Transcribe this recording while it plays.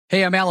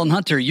Hey, I'm Alan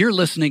Hunter. You're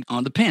listening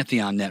on the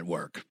Pantheon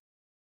Network.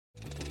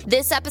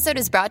 This episode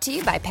is brought to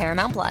you by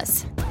Paramount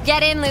Plus.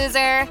 Get in,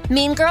 loser!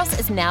 Mean Girls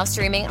is now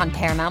streaming on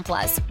Paramount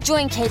Plus.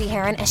 Join Katie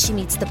Heron as she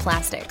meets the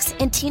plastics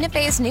in Tina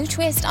Fey's new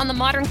twist on the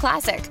modern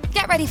classic.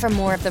 Get ready for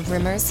more of the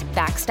rumors,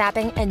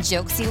 backstabbing, and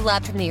jokes you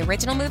loved from the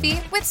original movie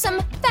with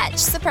some fetch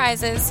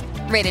surprises.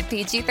 Rated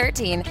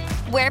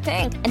PG-13. Wear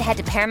pink and head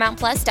to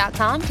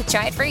ParamountPlus.com to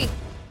try it free.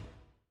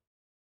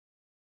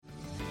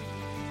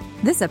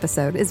 This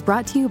episode is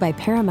brought to you by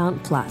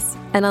Paramount Plus.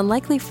 An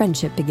unlikely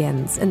friendship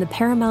begins in the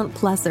Paramount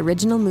Plus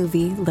original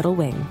movie Little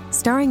Wing,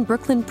 starring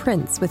Brooklyn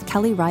Prince with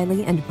Kelly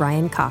Riley and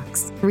Brian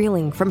Cox.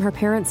 Reeling from her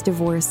parents'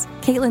 divorce,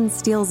 Caitlin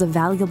steals a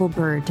valuable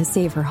bird to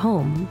save her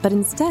home, but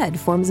instead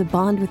forms a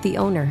bond with the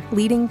owner,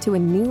 leading to a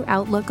new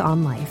outlook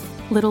on life.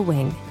 Little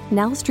Wing,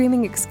 now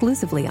streaming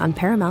exclusively on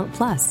Paramount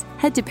Plus.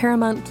 Head to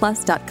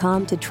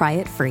ParamountPlus.com to try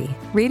it free.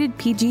 Rated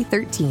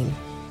PG-13.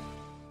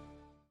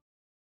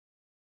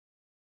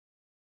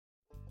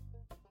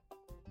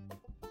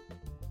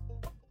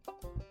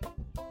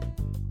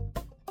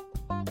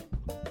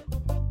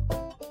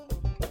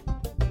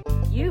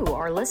 You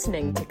are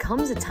listening to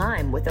Comes a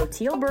Time with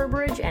Oteil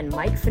Burbridge and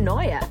Mike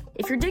Fenoya.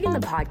 If you're digging the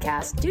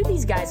podcast, do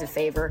these guys a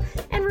favor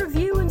and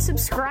review and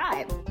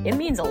subscribe. It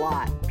means a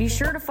lot. Be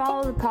sure to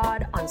follow the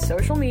pod on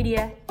social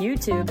media,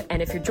 YouTube,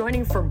 and if you're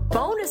joining for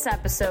bonus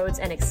episodes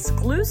and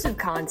exclusive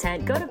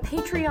content, go to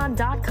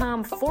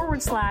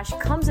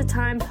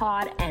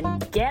patreon.com/comesatimepod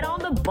and get on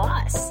the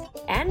bus.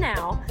 And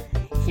now,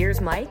 here's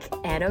Mike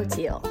and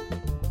Oteil.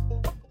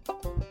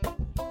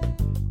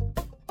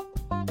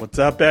 What's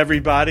up,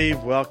 everybody?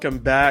 Welcome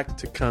back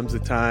to Comes a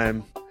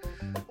Time.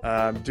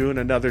 I'm doing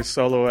another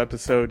solo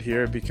episode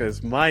here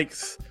because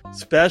Mike's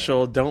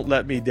special, Don't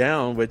Let Me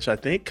Down, which I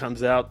think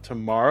comes out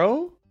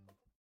tomorrow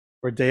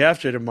or day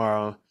after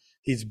tomorrow.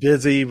 He's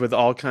busy with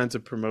all kinds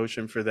of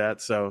promotion for that,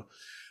 so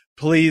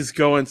please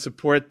go and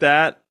support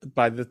that.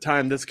 By the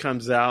time this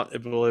comes out,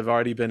 it will have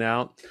already been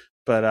out,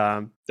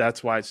 but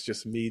that's why it's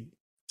just me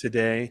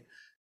today,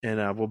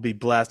 and we'll be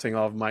blasting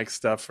all of Mike's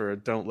stuff for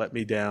Don't Let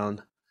Me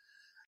Down.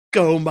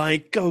 Go,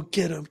 Mike, go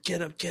get him,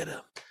 get him, get him.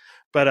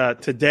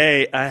 But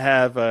today I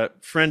have a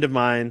friend of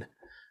mine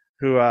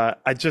who I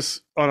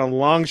just on a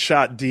long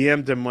shot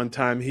DM'd him one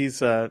time.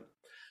 He's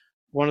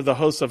one of the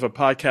hosts of a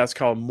podcast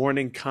called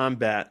Morning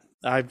Combat.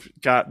 I've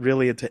got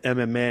really into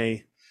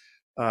MMA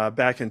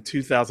back in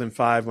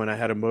 2005 when I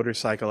had a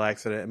motorcycle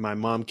accident and my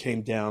mom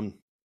came down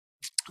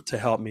to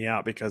help me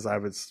out because I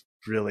was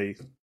really,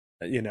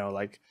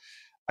 like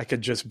I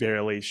could just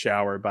barely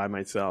shower by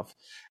myself.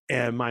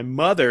 And my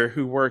mother,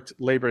 who worked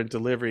labor and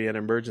delivery in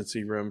an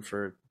emergency room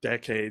for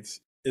decades,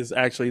 is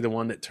actually the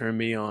one that turned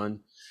me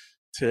on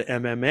to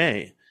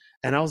MMA.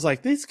 And I was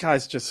like, these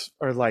guys just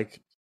are like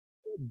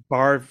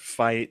bar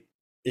fight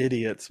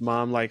idiots,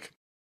 Mom. Like,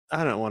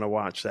 I don't want to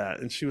watch that.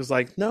 And she was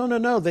like,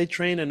 no. They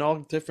train in all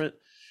different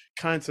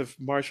kinds of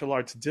martial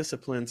arts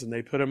disciplines and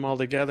they put them all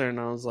together. And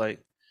I was like,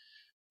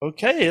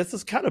 okay, this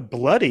is kind of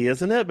bloody,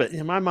 isn't it? But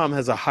my mom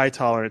has a high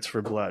tolerance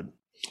for blood.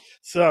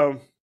 So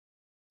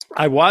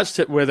I watched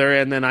it with her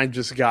and then I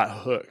just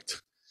got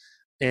hooked.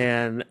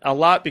 And a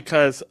lot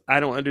because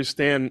I don't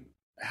understand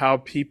how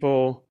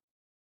people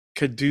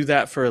could do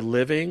that for a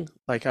living.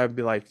 Like I'd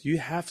be like, you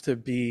have to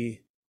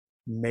be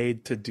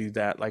made to do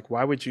that. Like,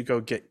 why would you go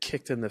get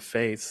kicked in the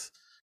face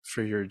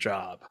for your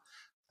job?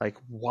 Like,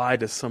 why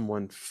does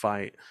someone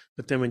fight?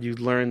 But then when you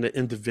learn the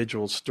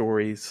individual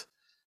stories,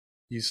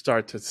 you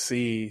start to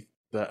see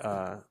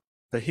the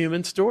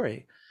human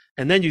story.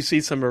 And then you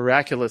see some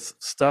miraculous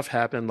stuff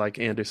happen like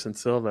Anderson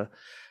Silva.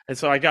 And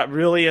so I got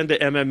really into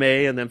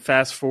MMA and then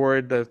fast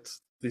forward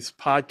these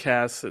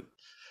podcasts that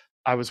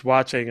I was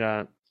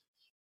watching.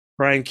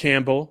 Brian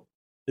Campbell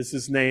is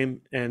his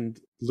name and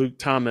Luke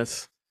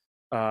Thomas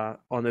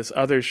on this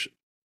other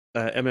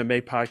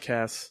MMA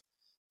podcast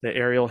that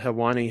Ariel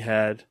Helwani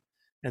had.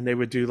 And they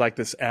would do like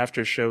this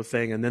after show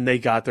thing. And then they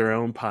got their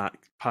own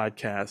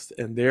podcast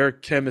and their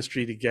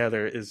chemistry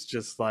together is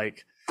just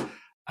like,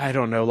 I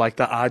don't know, like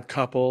the odd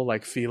couple,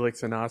 like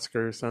Felix and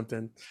Oscar or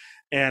something.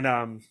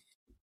 And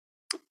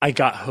I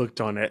got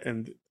hooked on it.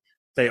 And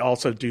they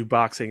also do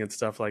boxing and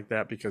stuff like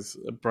that because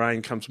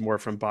Brian comes more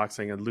from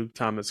boxing and Luke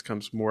Thomas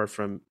comes more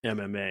from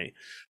MMA.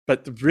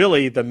 But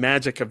really the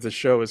magic of the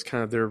show is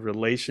kind of their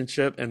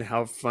relationship and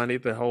how funny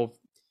the whole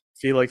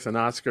Felix and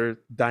Oscar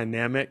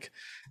dynamic.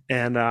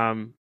 And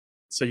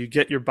so you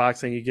get your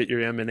boxing, you get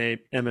your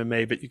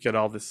MMA, but you get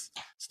all this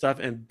stuff.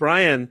 And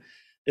Brian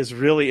is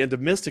really into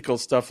mystical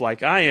stuff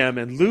like I am,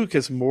 and Luke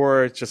is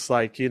more just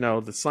like,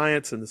 the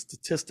science and the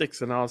statistics,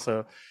 and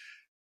also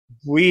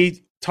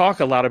we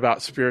talk a lot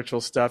about spiritual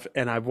stuff,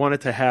 and I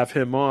wanted to have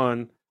him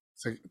on.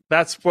 So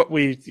that's what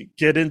we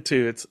get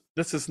into.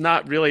 This is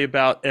not really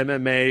about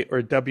MMA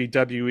or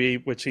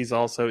WWE, which he's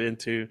also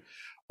into,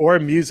 or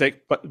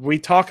music, but we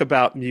talk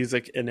about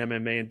music and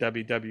MMA and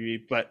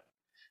WWE, but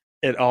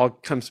it all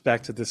comes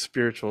back to the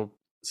spiritual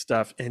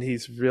stuff, and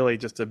he's really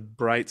just a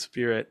bright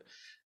spirit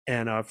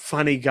and a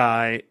funny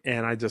guy,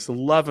 and I just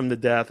love him to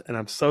death. And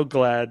I'm so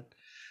glad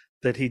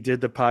that he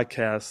did the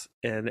podcast,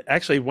 and it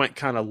actually went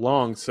kind of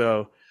long.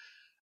 So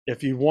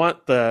if you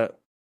want the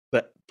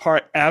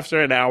part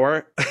after an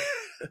hour,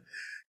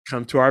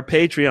 come to our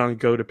Patreon.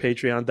 Go to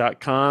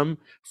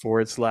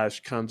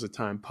patreon.com/Comes a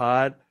Time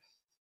Pod.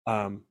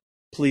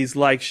 Please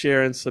like,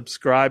 share, and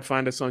subscribe.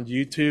 Find us on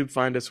YouTube.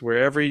 Find us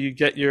wherever you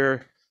get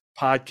your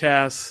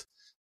podcasts,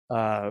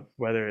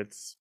 whether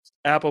it's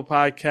Apple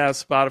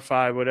Podcasts,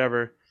 Spotify,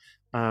 whatever.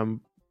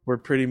 We're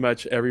pretty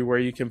much everywhere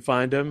you can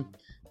find them.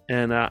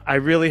 And I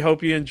really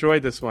hope you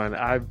enjoyed this one.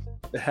 I've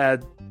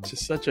had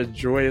just such a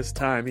joyous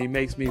time. He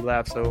makes me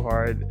laugh so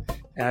hard.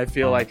 And I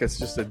feel like it's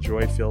just a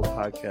joy-filled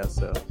podcast.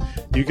 So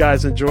you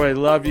guys enjoy.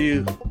 Love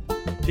you.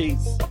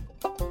 Peace.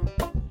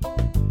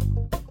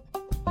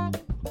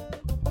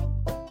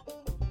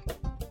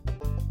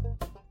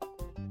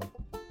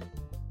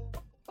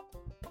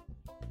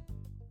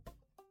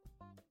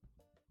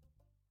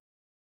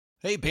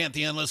 Hey,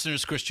 Pantheon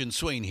listeners, Christian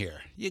Swain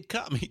here. You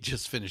caught me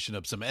just finishing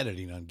up some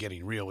editing on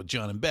Getting Real with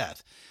John and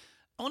Beth.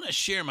 I want to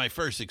share my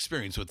first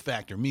experience with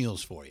Factor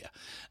meals for you.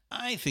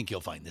 I think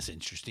you'll find this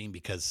interesting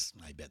because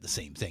I bet the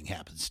same thing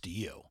happens to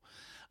you.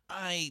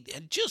 I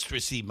had just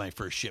received my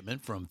first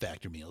shipment from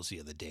Factor Meals the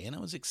other day, and I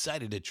was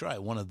excited to try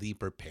one of the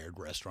prepared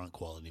restaurant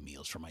quality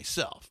meals for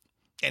myself.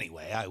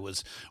 Anyway, I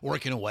was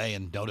working away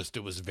and noticed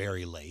it was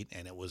very late,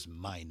 and it was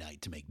my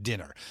night to make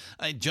dinner.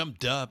 I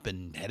jumped up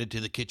and headed to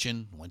the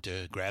kitchen, went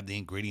to grab the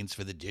ingredients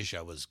for the dish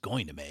I was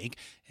going to make,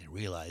 and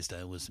realized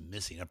I was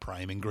missing a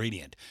prime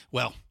ingredient.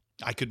 Well,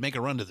 I could make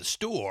a run to the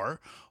store,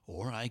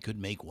 or I could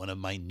make one of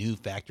my new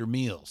Factor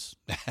meals.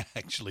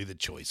 Actually, the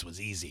choice was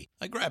easy.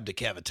 I grabbed a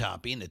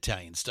cavatappi, an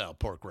Italian-style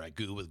pork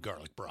ragu with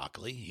garlic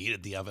broccoli,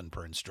 heated the oven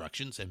per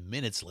instructions, and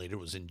minutes later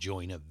was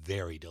enjoying a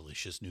very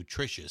delicious,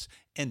 nutritious,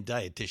 and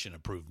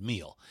dietitian-approved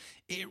meal.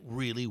 It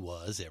really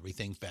was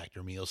everything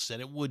Factor Meals said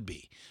it would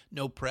be.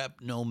 No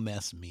prep, no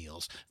mess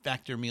meals.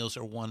 Factor Meals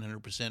are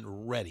 100%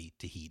 ready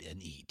to heat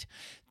and eat.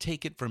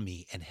 Take it from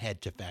me and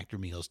head to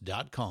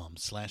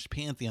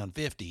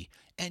factormeals.com/Pantheon50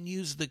 and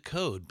use the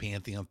code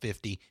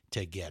Pantheon50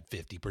 to get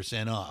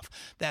 50% off.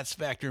 That's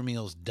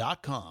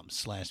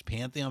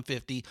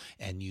factormeals.com/Pantheon50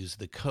 and use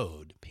the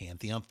code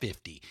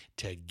Pantheon50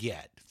 to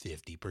get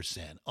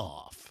 50%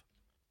 off.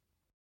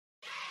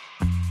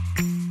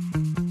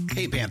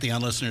 Hey,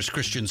 Pantheon listeners,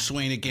 Christian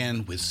Swain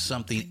again with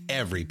something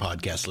every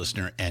podcast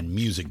listener and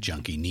music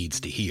junkie needs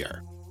to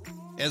hear.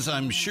 As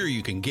I'm sure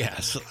you can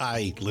guess,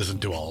 I listen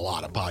to a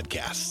lot of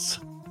podcasts.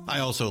 I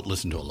also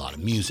listen to a lot of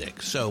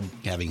music, so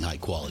having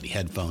high-quality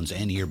headphones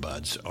and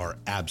earbuds are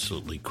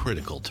absolutely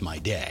critical to my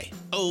day.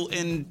 Oh,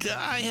 and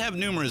I have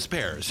numerous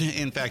pairs.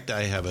 In fact,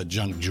 I have a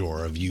junk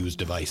drawer of used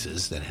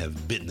devices that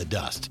have bitten the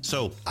dust,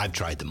 so I've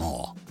tried them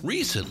all.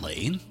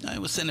 Recently, I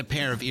was sent a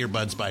pair of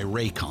earbuds by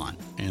Raycon,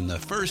 and the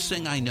first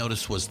thing I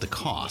noticed was the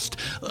cost.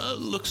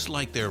 Looks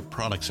like their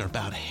products are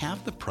about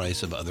half the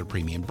price of other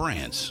premium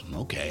brands.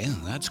 Okay,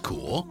 that's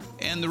cool.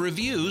 And the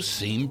reviews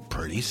seem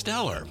pretty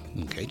stellar.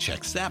 Okay,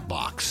 checks that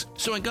box.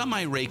 So I got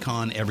my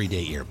Raycon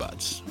everyday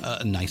earbuds.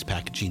 A nice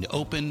packaging to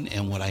open,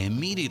 and what I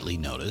immediately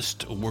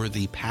noticed were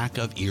the pack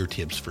of ear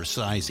tips for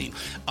sizing.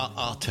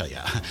 I'll tell you,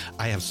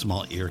 I have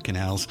small ear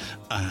canals.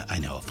 I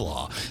know, a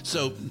flaw.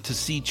 So to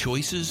see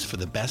choices for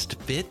the best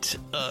fit,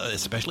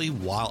 especially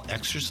while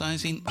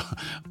exercising,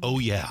 oh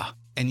yeah.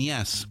 And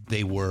yes,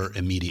 they were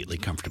immediately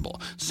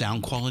comfortable.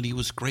 Sound quality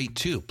was great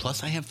too.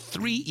 Plus, I have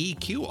 3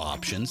 EQ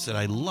options that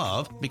I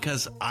love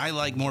because I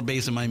like more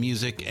bass in my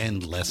music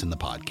and less in the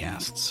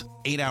podcasts.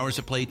 8 hours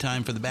of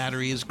playtime for the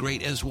battery is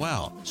great as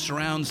well.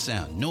 Surround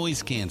sound,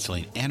 noise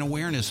canceling, and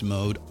awareness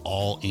mode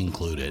all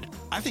included.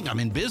 I think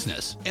I'm in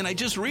business, and I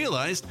just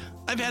realized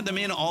I've had them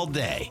in all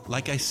day.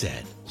 Like I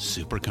said,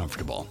 super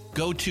comfortable.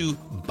 Go to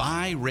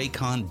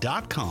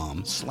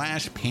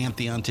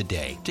buyraycon.com/Pantheon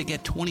today to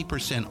get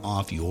 20%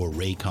 off your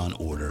Raycon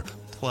order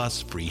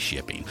plus free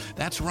shipping.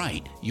 That's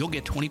right. You'll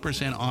get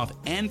 20% off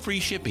and free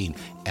shipping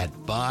at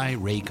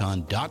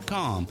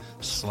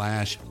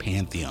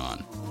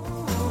buyraycon.com/Pantheon.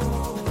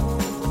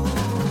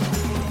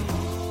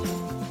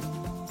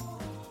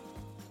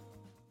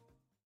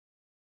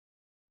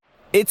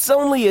 It's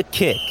only a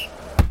kick,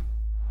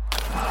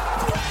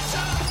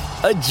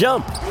 a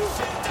jump,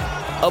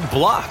 a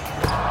block.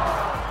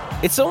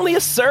 It's only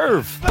a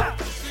serve.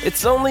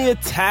 It's only a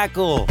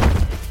tackle,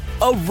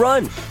 a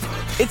run.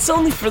 It's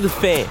only for the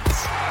fans.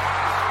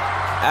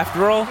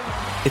 After all,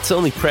 it's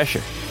only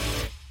pressure.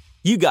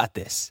 You got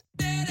this.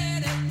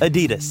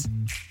 Adidas.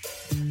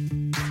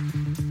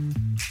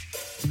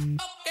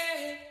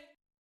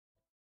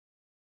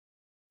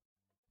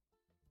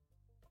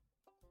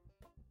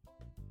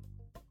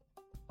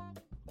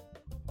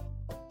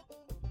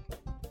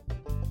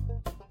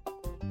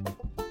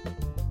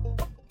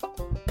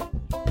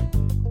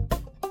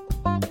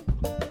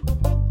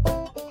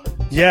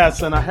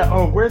 Yes, and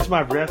where's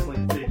my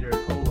wrestling figure?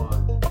 Hold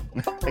on.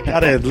 I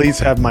gotta at least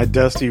have my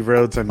Dusty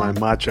Rhodes and my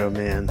Macho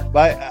Man.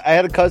 I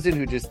had a cousin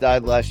who just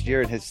died last year,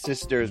 and his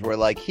sisters were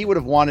like, he would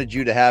have wanted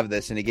you to have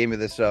this, and he gave me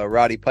this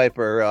Roddy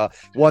Piper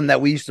one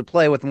that we used to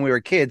play with when we were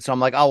kids, so I'm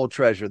like, I will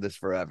treasure this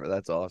forever.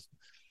 That's awesome.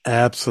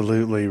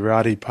 Absolutely.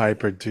 Roddy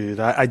Piper, dude.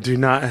 I do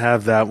not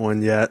have that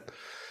one yet.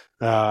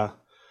 But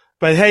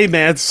hey,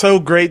 man, it's so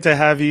great to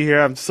have you here.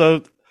 I'm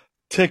so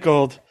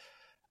tickled.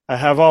 I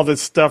have all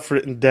this stuff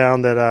written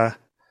down that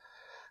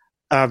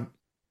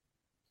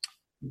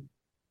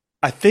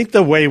I think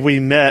the way we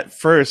met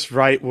first,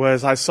 right,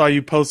 was I saw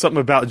you post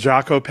something about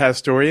Jaco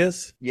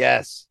Pastorius.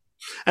 Yes.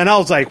 And I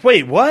was like,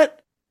 wait,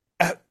 what?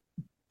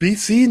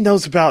 BC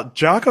knows about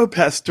Jaco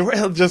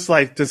Pastorius? Just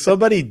like, did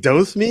somebody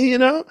dose me, you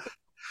know?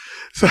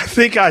 So I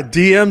think I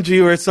DM'd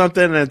you or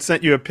something and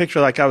sent you a picture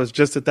like I was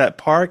just at that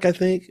park, I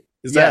think.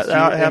 Is that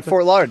how it happened?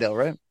 Fort Lauderdale,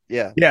 right?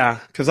 Yeah. Yeah,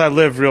 because I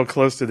live real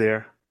close to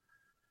there.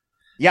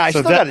 Yeah, I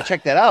still got to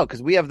check that out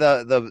because we have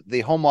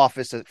the home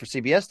office for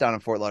CBS down in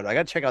Fort Lauderdale. I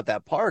got to check out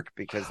that park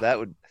because that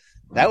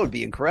would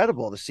be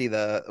incredible to see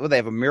they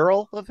have a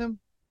mural of him.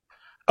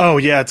 Oh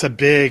yeah, it's a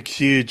big,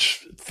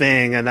 huge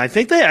thing, and I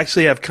think they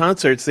actually have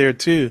concerts there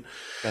too.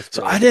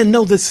 So I didn't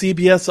know the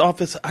CBS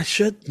office. I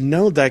should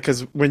know that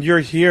because when you're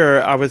here,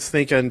 I was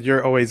thinking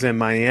you're always in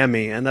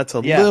Miami, and that's a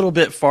little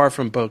bit far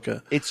from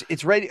Boca.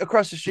 It's right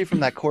across the street from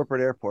that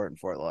corporate airport in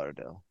Fort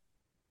Lauderdale.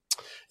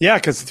 Yeah,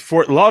 because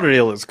Fort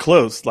Lauderdale is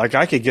close. Like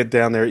I could get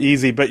down there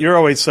easy, but you're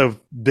always so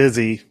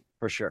busy.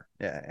 For sure.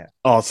 Yeah.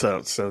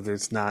 Also, so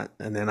there's not,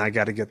 and then I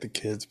got to get the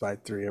kids by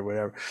 3 or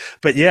whatever.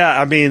 But yeah,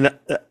 I mean,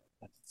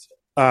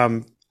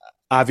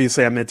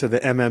 obviously I'm into the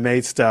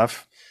MMA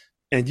stuff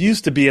and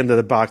used to be into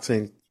the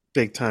boxing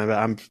big time.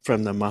 I'm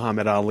from the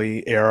Muhammad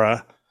Ali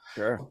era.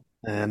 Sure.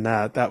 And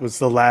that was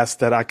the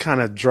last that I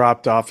kind of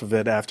dropped off of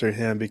it after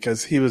him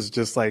because he was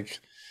just like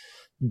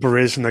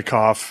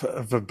Baryshnikov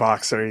of a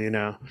boxer, you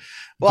know.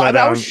 Well,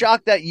 I was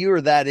shocked that you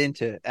were that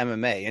into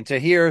MMA, and to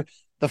hear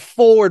the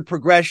forward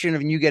progression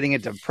of you getting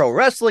into pro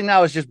wrestling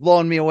now is just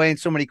blowing me away in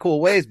so many cool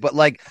ways. But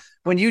like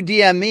when you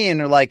DM me and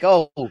they're like,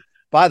 "Oh,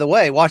 by the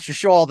way, watch your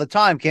show all the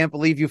time. Can't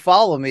believe you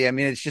follow me." I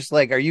mean, it's just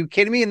like, are you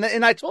kidding me?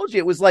 And I told you,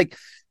 it was like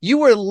you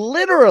were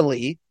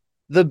literally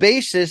the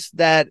basis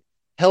that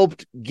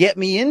helped get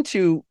me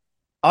into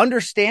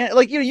understand.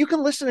 Like, you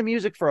can listen to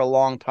music for a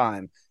long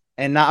time.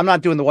 And I'm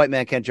not doing the white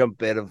man can't jump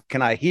bit of,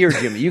 can I hear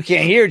Jimmy? You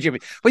can't hear Jimmy,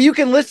 but you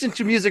can listen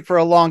to music for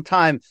a long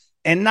time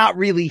and not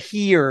really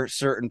hear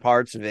certain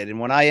parts of it. And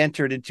when I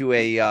entered into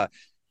a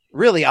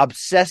really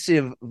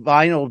obsessive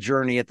vinyl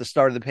journey at the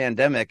start of the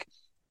pandemic,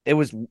 it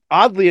was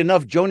oddly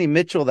enough Joni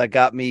Mitchell that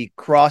got me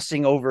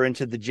crossing over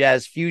into the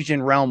jazz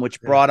fusion realm,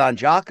 which brought on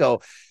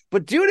Jaco.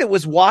 But dude, it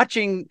was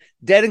watching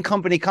Dead and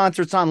Company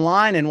concerts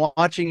online and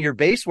watching your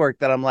bass work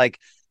that I'm like,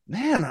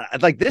 man,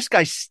 like this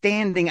guy's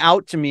standing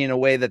out to me in a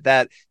way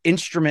that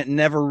instrument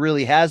never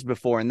really has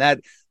before. And that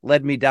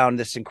led me down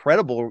this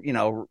incredible,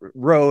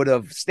 road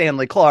of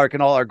Stanley Clarke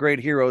and all our great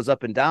heroes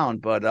up and down.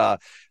 But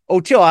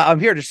O'Teal, I'm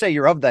here to say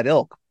you're of that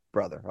ilk,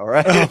 brother. All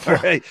right. All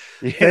right.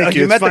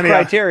 You met the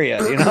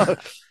criteria,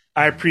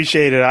 I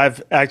appreciate it.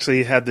 I've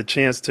actually had the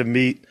chance to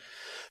meet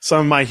some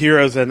of my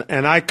heroes, and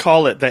I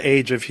call it the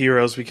age of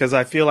heroes because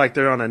I feel like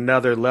they're on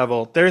another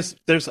level. There's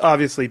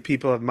obviously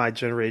people of my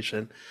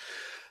generation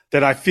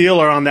that I feel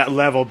are on that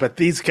level, but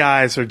these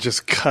guys are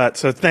just cut.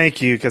 So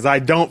thank you, because I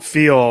don't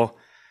feel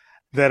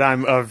that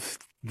I'm of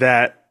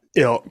that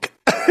ilk.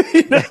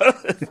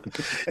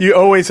 You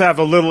always have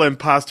a little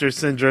imposter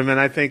syndrome, and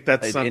I think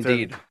that's something.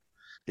 Indeed.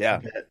 Yeah.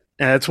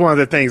 And it's one of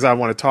the things I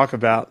want to talk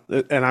about,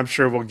 and I'm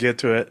sure we'll get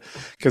to it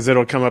because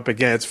it'll come up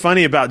again. It's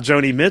funny about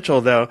Joni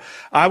Mitchell, though.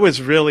 I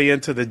was really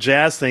into the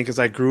jazz thing because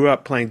I grew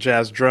up playing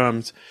jazz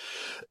drums,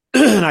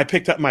 and I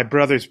picked up my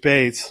brother's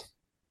bass.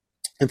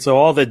 And so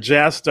all the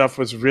jazz stuff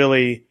was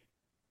really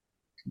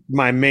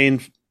my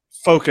main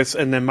focus.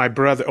 And then my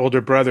older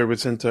brother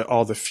was into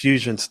all the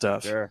fusion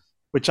stuff,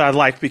 which I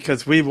liked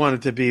because we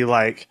wanted to be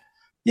like,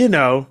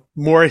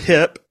 more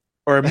hip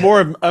or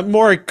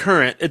more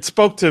current. It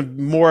spoke to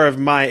more of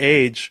my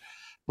age,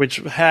 which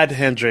had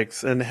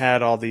Hendrix and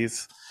had all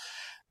these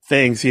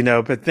things,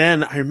 But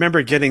then I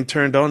remember getting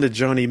turned on to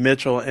Joni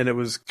Mitchell and it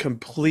was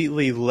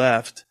completely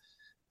left.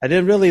 I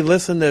didn't really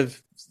listen to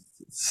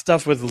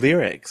stuff with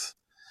lyrics.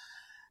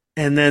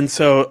 And then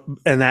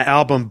that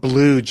album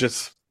Blue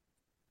just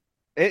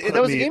that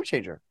was a game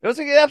changer. It was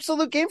an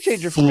absolute game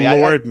changer for me.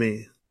 Floored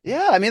me.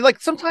 Yeah, I mean, like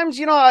sometimes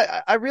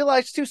I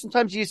realized too.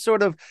 Sometimes you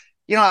sort of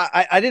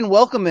I didn't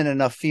welcome in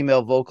enough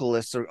female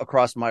vocalists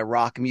across my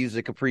rock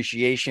music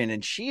appreciation,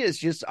 and she is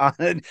just on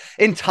an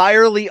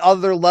entirely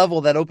other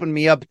level that opened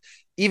me up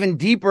even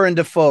deeper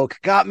into folk,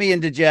 got me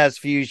into jazz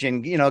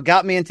fusion,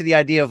 got me into the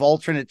idea of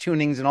alternate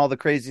tunings and all the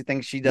crazy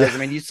things she does. Yeah. I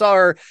mean, you saw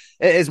her,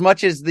 as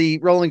much as the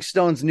Rolling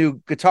Stones' new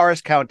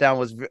guitarist countdown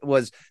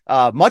was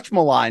much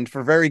maligned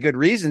for very good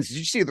reasons. Did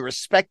you see the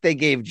respect they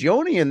gave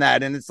Joni in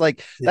that? And it's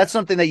like, that's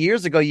something that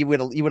years ago you would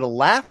have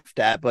laughed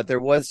at, but there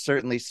was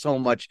certainly so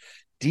much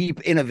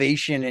deep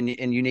innovation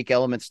and unique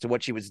elements to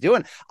what she was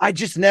doing. I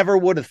just never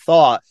would have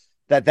thought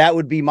that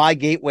would be my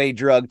gateway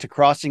drug to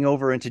crossing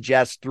over into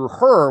jazz through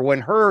her,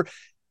 when her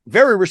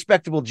very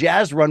respectable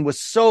jazz run was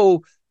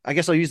so, I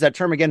guess I'll use that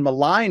term again,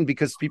 maligned,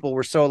 because people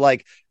were so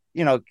like,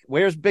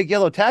 where's Big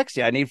Yellow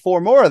Taxi? I need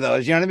 4 more of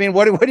those. You know what I mean?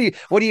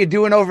 What are you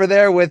doing over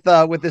there with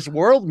this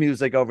world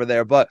music over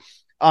there? But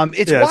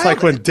it's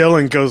like when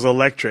Dylan goes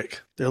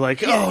electric. They're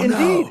like, oh,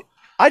 indeed. No.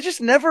 I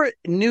just never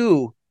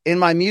knew in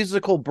my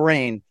musical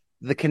brain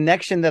the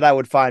connection that I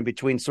would find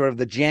between sort of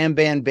the jam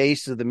band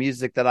bass of the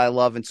music that I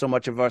love and so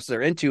much of us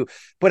are into,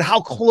 but how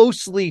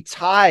closely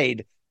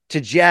tied to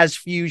jazz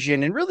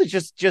fusion and really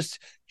just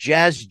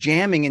jazz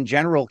jamming in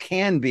general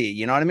can be,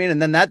 you know what I mean?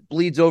 And then that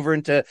bleeds over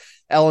into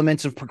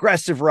elements of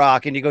progressive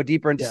rock, and you go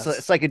deeper into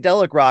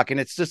psychedelic rock, and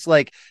it's just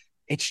like,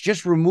 it's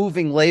just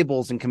removing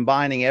labels and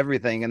combining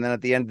everything. And then at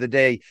the end of the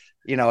day,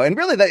 and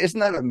really isn't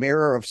that a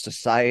mirror of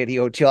society,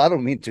 O'Teal? I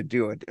don't mean to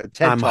do a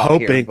TED I'm talk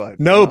hoping, here, but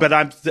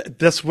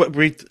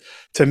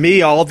to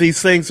me, all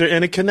these things are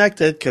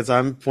interconnected because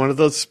I'm one of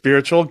those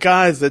spiritual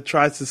guys that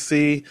tries to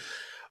see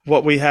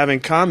what we have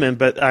in common,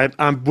 but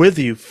I'm with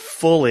you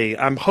fully.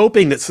 I'm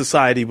hoping that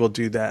society will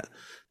do that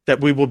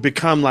we will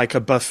become like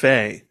a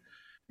buffet.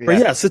 Yeah. Where,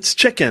 yes, it's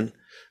chicken,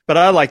 but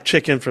I like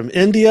chicken from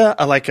India.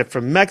 I like it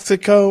from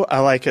Mexico. I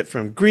like it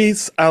from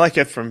Greece. I like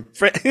it from,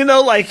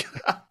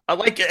 I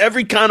like it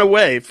every kind of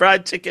way.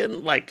 Fried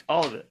chicken, like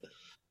all of it.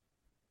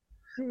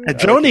 And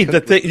Joni,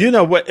 the thing,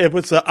 it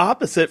was the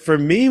opposite for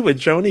me with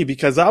Joni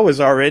because I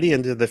was already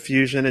into the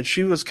fusion and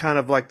she was kind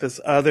of like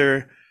this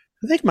other,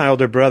 I think my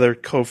older brother,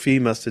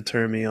 Kofi, must have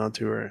turned me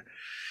onto her.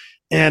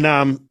 And,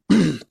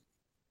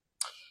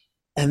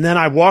 and then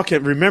I walk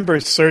in, remember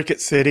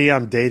Circuit City?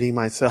 I'm dating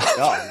myself.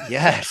 Oh,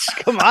 yes.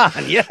 Come on.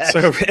 Yes.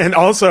 So, and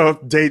also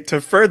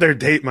to further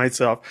date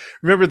myself,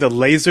 remember the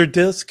laser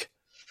disc,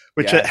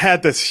 which it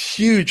had this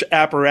huge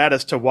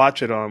apparatus to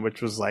watch it on,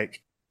 which was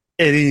like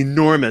an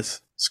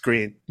enormous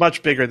screen,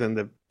 much bigger than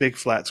the big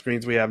flat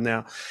screens we have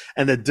now.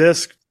 And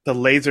the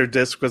laser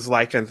disc was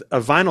like a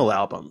vinyl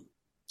album.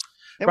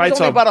 It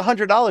was only about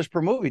 $100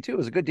 per movie too. It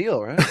was a good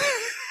deal, right?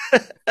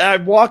 I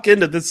walk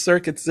into this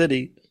Circuit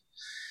City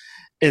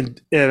in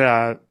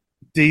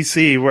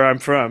DC, where I'm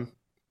from,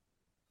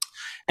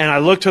 and I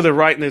look to the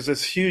right, and there's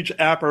this huge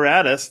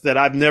apparatus that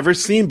I've never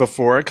seen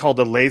before called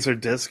a laser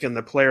disc, and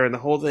the player and the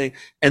whole thing.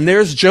 And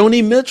there's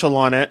Joni Mitchell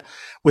on it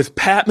with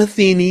Pat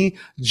Metheny,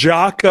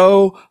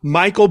 Jocko,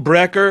 Michael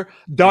Brecker.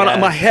 Donna.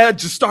 My head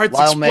just starts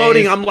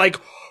exploding. I'm like,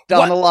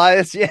 Don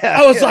Elias. Yeah,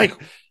 I was like,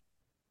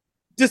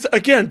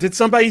 did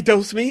somebody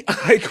dose me?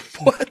 Like,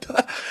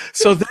 what?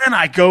 So then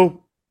I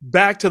go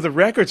back to the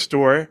record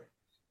store,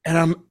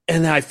 and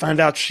I find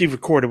out she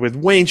recorded with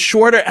Wayne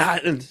Shorter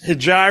and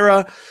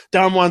Hijira,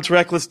 Don Juan's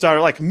Reckless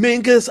Daughter, like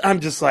Mingus. I'm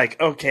just like,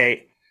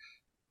 okay,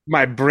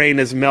 my brain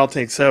is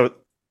melting. So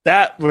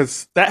that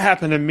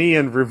happened to me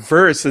in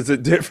reverse as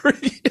it did for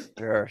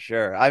you.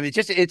 Sure. I mean,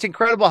 it's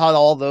incredible how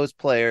all those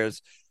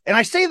players. And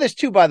I say this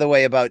too, by the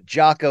way, about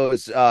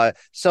Jocko's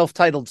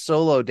self-titled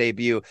solo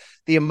debut,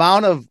 the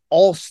amount of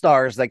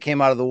all-stars that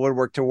came out of the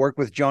woodwork to work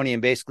with Joni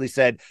and basically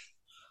said,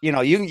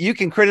 you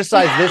can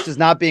criticize this as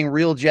not being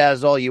real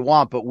jazz all you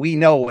want, but we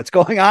know what's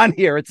going on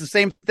here. It's the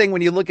same thing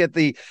when you look at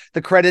the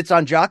credits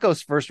on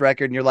Jocko's first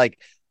record and you're like,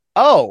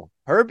 oh,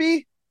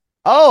 Herbie?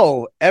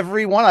 Oh,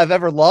 everyone I've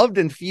ever loved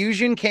and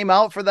Fusion came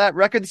out for that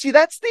record. See,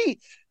 that's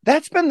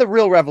been the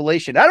real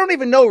revelation. I don't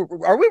even know.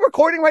 Are we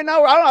recording right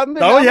now?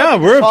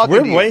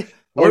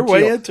 We're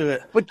way into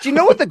it. But you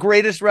know what the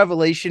greatest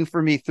revelation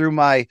for me through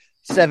my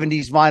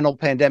 70s vinyl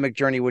pandemic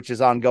journey, which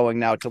is ongoing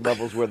now to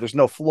levels where there's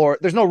no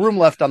room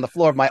left on the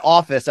floor of my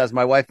office as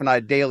my wife and I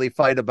daily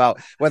fight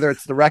about whether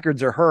it's the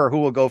records or her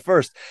who will go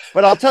first.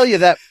 But I'll tell you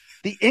that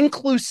the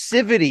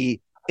inclusivity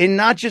in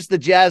not just the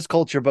jazz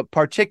culture, but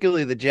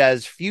particularly the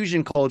jazz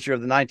fusion culture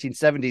of the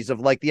 1970s,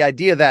 of like the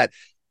idea that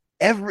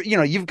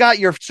you've got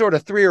your sort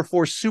of 3 or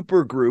 4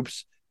 super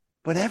groups,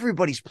 but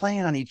everybody's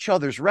playing on each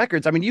other's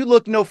records. I mean, you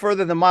look no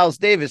further than Miles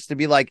Davis to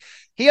be like,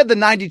 he had the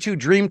 92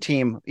 Dream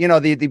Team,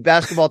 the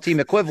basketball team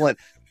equivalent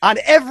on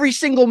every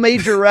single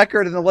major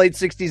record in the late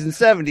 60s and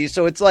 70s.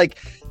 So it's like,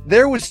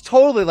 there was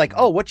totally like,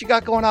 oh, what you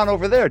got going on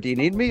over there? Do you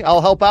need me?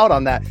 I'll help out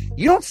on that.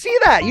 You don't see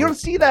that. You don't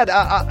see that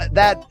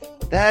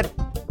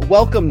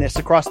welcomeness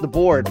across the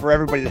board for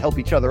everybody to help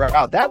each other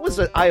out. That was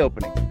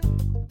eye-opening.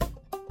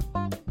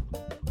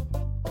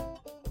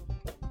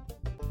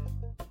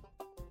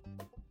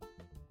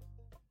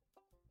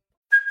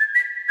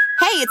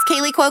 Hey, it's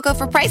Kaylee Cuoco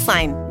for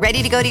Priceline.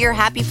 Ready to go to your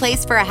happy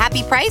place for a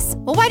happy price?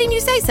 Well, why didn't you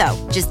say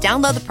so? Just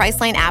download the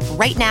Priceline app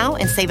right now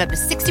and save up to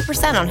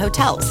 60% on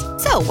hotels.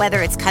 So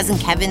whether it's Cousin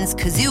Kevin's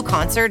Kazoo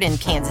Concert in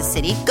Kansas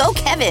City, go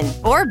Kevin,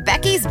 or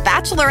Becky's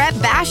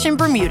Bachelorette Bash in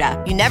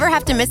Bermuda, you never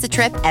have to miss a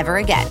trip ever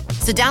again.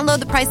 So download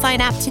the Priceline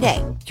app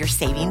today. Your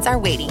savings are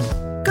waiting.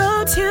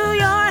 Go to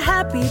your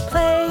happy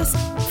place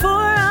for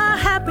a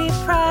happy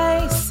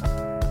price.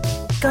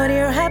 Go to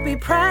your happy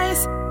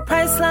price,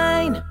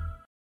 Priceline.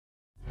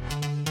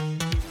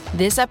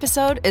 This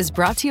episode is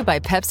brought to you by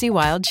Pepsi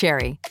Wild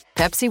Cherry.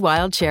 Pepsi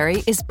Wild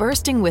Cherry is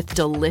bursting with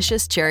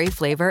delicious cherry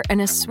flavor and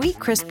a sweet,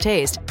 crisp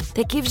taste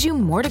that gives you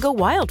more to go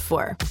wild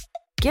for.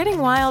 Getting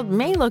wild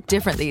may look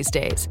different these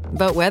days,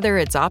 but whether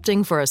it's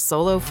opting for a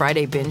solo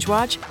Friday binge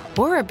watch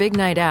or a big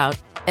night out,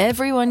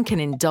 Everyone can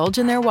indulge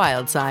in their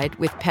wild side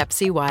with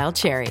Pepsi Wild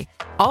Cherry.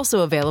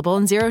 Also available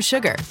in Zero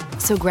Sugar.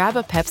 So grab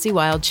a Pepsi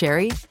Wild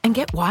Cherry and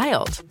get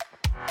wild.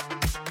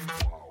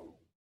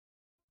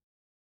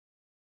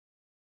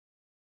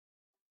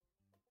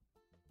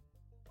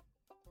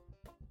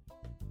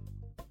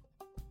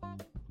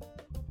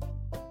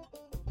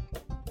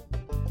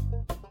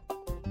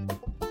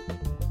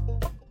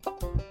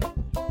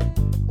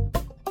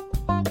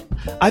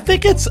 I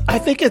think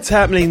it's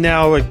happening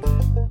now. I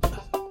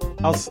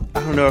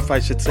don't know if I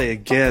should say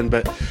again,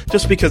 but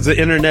just because the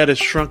internet has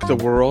shrunk the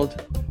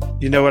world,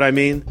 you know what I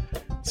mean?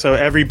 So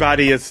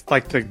everybody is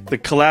like the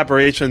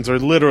collaborations are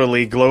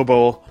literally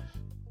global.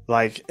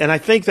 Like, and I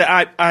think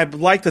that I'd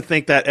like to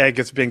think that egg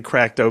has been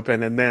cracked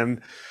open, and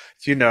then,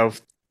 you know,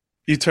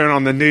 you turn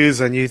on the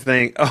news and you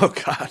think, oh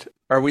God,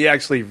 are we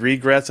actually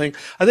regressing?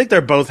 I think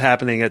they're both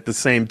happening at the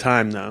same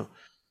time, though.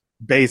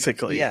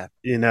 Basically, Yeah.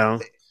 You know.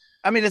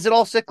 I mean, is it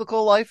all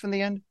cyclical life in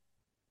the end?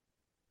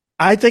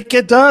 I think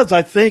it does.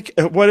 I think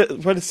what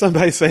did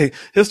somebody say?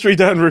 History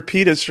doesn't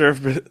repeat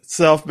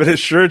itself, but it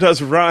sure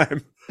does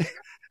rhyme.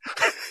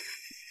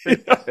 You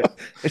know?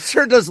 It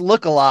sure does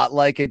look a lot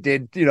like it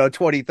did,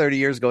 20, 30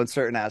 years ago in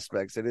certain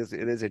aspects. It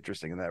is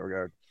interesting in that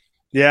regard.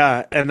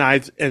 Yeah,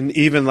 and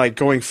even like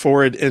going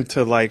forward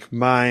into like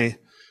my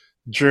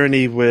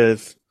journey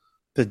with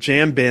the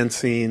jam band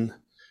scene,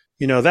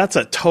 that's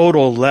a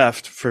total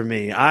left for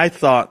me. I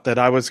thought that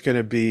I was going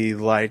to be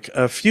like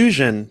a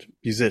fusion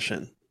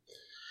musician.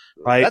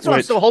 Right? That's what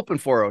I'm still hoping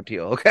for,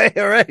 Oteil. Okay,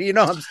 all right.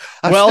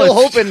 I'm Well, still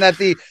hoping that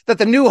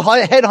the new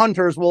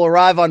headhunters will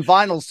arrive on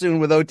vinyl soon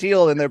with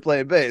Oteil and they're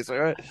playing bass. All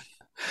right.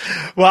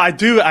 Well, I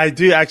do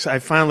actually. I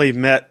finally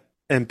met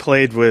and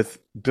played with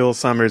Bill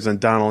Summers and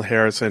Donald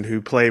Harrison,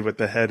 who play with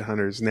the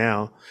Headhunters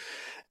now,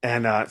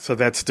 and so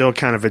that's still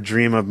kind of a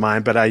dream of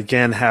mine. But I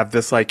again have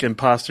this like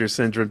imposter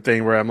syndrome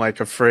thing where I'm like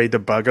afraid to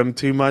bug them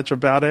too much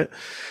about it,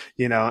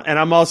 And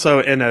I'm also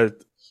in a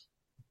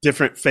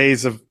different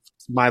phase of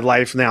my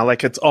life now.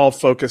 Like it's all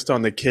focused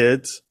on the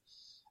kids,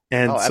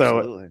 and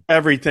so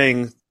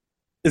everything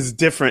is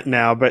different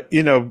now. But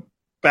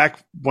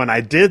back when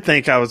I did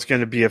think I was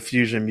going to be a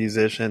fusion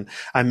musician,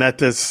 I met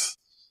this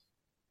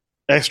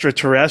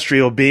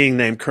extraterrestrial being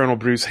named Colonel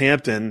Bruce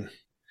Hampton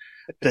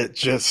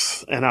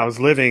and I was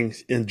living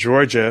in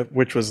Georgia,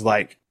 which was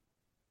like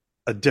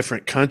a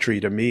different country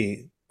to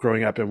me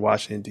growing up in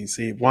Washington,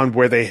 D.C., one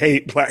where they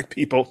hate black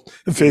people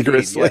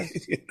vigorously.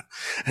 Yes.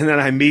 And then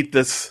I meet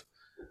this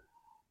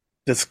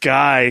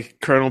guy,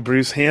 Colonel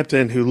Bruce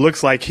Hampton, who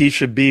looks like he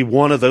should be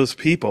one of those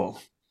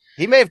people.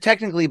 He may have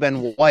technically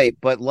been white,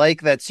 but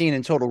like that scene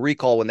in Total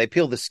Recall, when they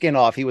peel the skin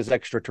off, he was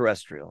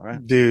extraterrestrial,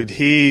 right? Dude,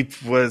 he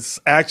was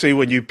actually,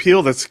 when you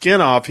peel the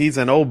skin off, he's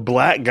an old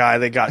black guy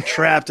that got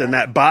trapped in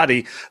that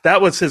body.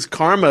 That was his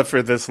karma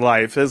for this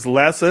life, his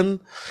lesson,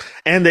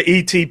 and the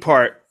ET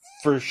part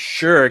for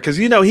sure. Because,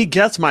 he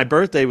guessed my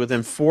birthday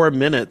within 4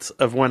 minutes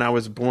of when I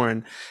was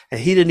born,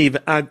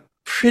 and I'm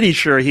pretty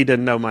sure he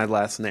didn't know my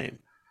last name.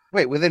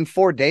 Wait, within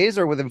 4 days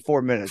or within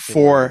 4 minutes?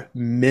 4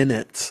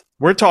 minutes.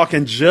 We're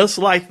talking just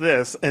like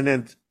this. And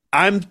then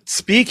I'm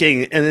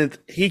speaking and then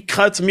he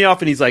cuts me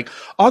off and he's like,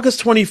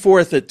 August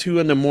 24th at 2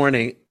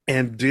 a.m.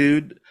 And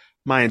dude,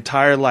 my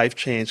entire life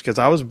changed because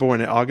I was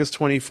born at August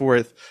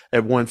 24th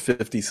at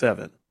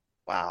 1:57.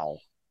 Wow.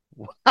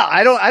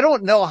 I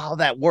don't know how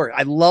that worked.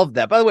 I love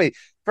that. By the way,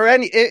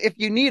 if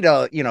you need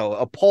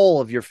a poll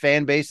of your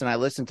fan base, and I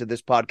listen to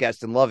this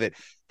podcast and love it,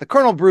 the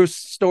Colonel Bruce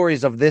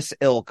stories of this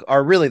ilk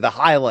are really the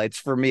highlights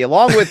for me,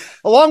 along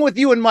with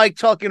you and Mike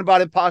talking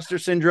about imposter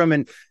syndrome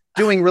and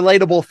doing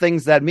relatable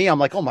things that I'm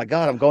like, oh my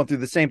God, I'm going through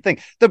the same thing.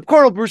 The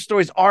Colonel Bruce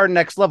stories are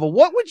next level.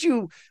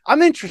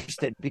 I'm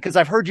interested because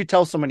I've heard you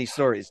tell so many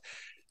stories.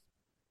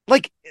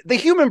 Like the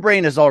human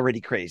brain is already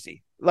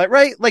crazy.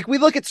 Right? Like we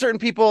look at certain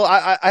people.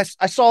 I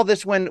saw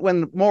this when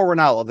Mauro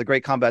Ranallo, the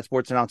great combat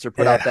sports announcer,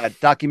 put out that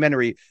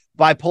documentary,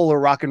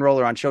 Bipolar Rock and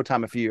Roller, on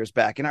Showtime a few years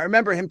back. And I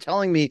remember him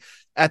telling me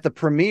at the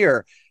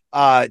premiere,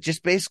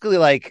 just basically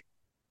like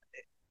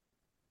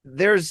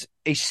there's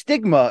a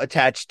stigma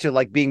attached to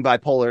like being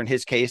bipolar in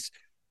his case,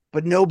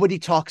 but nobody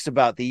talks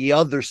about the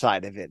other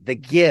side of it, the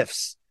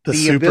gifts,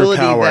 the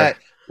ability that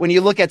when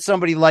you look at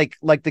somebody like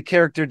the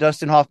character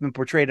Dustin Hoffman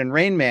portrayed in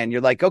Rain Man, you're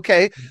like,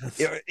 okay,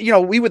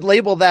 we would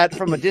label that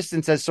from a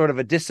distance as sort of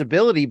a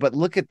disability, but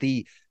look at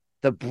the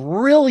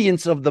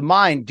brilliance of the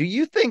mind. Do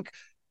you think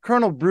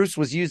Colonel Bruce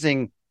was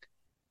using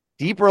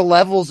deeper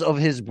levels of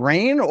his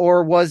brain,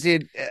 or was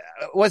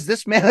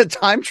this man a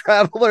time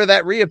traveler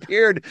that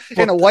reappeared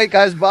in a white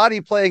guy's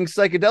body playing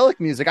psychedelic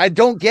music? I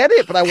don't get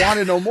it, but I want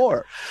to know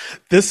more.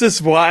 This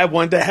is why I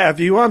wanted to have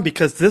you on,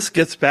 because this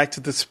gets back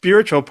to the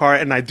spiritual part,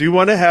 and I do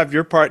want to have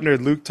your partner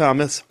Luke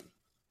Thomas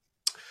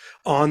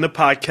on the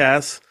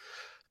podcast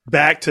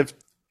back to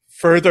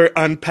further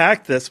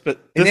unpack this. But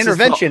an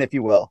intervention, if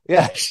you will.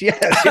 Yes,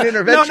 an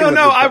intervention.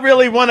 No. I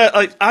really want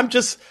to. I'm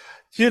just,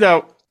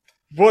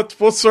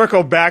 We'll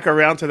circle back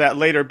around to that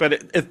later, but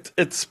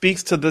it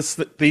speaks to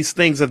these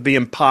things of the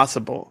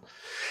impossible.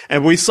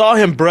 And we saw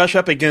him brush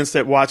up against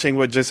it watching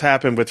what just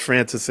happened with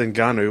Francis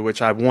Ngannou,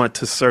 which I want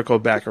to circle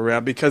back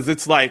around because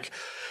it's like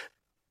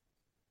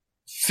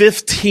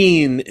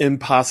 15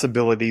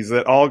 impossibilities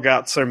that all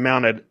got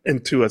surmounted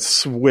into a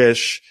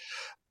swish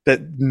that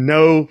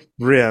no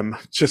rim,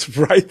 just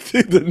right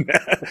through the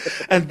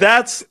net. And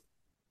that's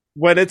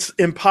when it's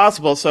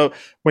impossible. So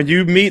when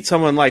you meet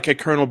someone like a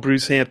Colonel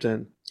Bruce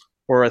Hampton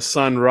or a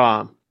Sun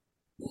Ra,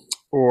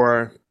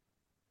 or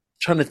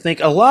trying to think,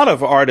 a lot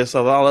of artists,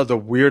 a lot of the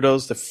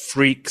weirdos, the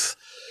freaks,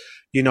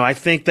 I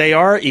think they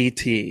are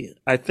E.T.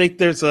 I think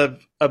there's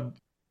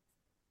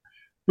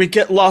we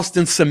get lost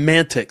in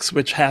semantics,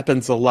 which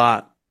happens a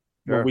lot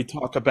when we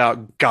talk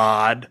about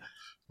God,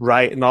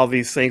 right? And all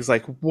these things,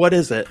 like, what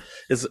is it?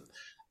 Is it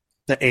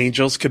the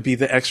angels could be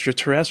the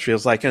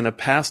extraterrestrials? Like in a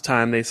past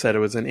time, they said it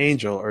was an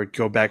angel, or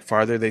go back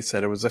farther, they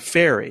said it was a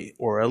fairy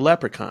or a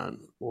leprechaun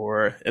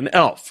or an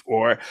elf,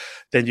 or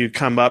then you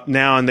come up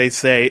now and they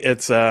say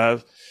it's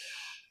a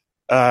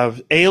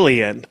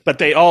alien, but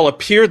they all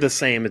appear the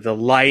same. The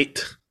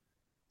light,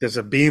 there's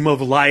a beam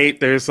of light.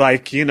 There's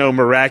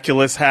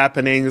miraculous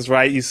happenings,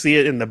 right? You see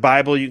it in the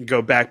Bible. You can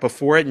go back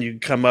before it and you can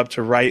come up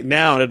to right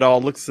now and it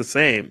all looks the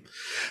same.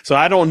 So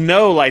I don't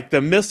know,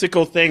 the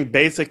mystical thing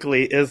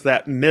basically is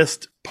that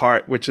mist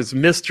part, which is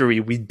mystery.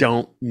 We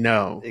don't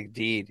know.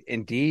 Indeed.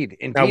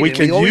 Now we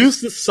can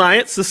use the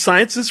science. The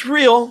science is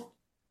real,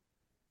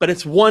 but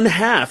it's one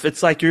half.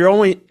 It's like you're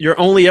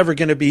only ever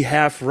going to be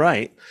half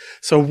right.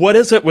 So what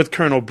is it with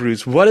Colonel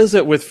Bruce? What is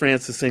it with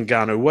Francis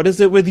Ngannou? What is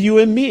it with you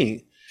and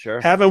me? Sure.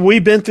 Haven't we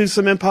been through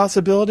some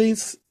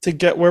impossibilities to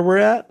get where we're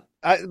at?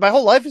 My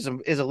whole life is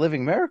a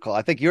living miracle.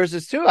 I think yours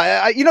is too.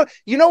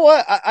 You know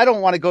what? I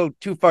don't want to go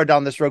too far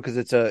down this road because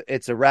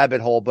it's a rabbit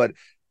hole, but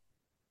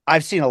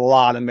I've seen a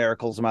lot of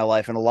miracles in my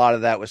life, and a lot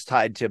of that was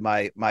tied to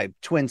my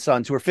twin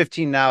sons, who are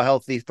 15 now,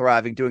 healthy,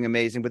 thriving, doing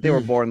amazing, but they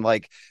were born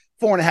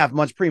 4.5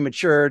 months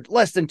premature,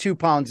 less than 2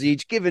 pounds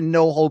each, given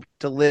no hope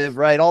to live,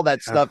 right? All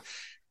that stuff.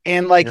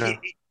 And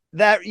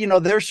that,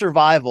 their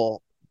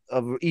survival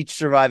of each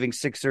surviving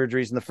 6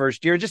 surgeries in the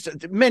first year,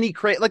 just many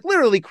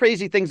literally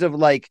crazy things of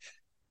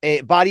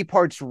body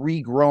parts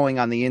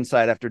regrowing on the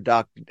inside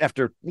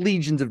after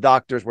legions of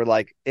doctors were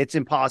like, it's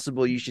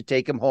impossible. You should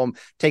take him home,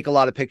 take a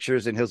lot of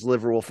pictures, and his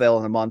liver will fail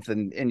in a month.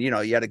 And you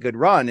had a good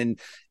run.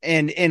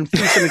 And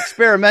through some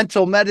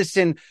experimental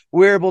medicine,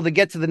 we're able to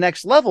get to the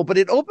next level. But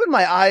it opened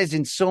my eyes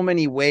in so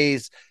many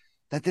ways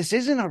that this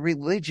isn't a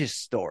religious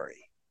story.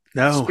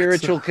 No,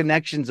 spiritual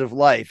connections of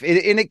life.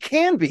 And it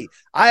can be.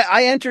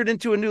 I entered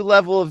into a new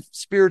level of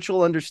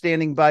spiritual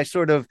understanding by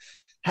sort of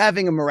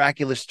having a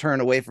miraculous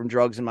turn away from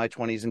drugs in my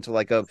 20s into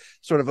a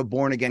sort of a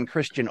born again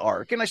Christian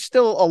arc. And I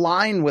still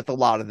align with a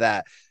lot of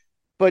that.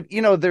 But,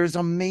 there's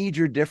a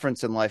major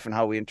difference in life in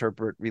how we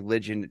interpret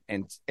religion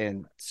and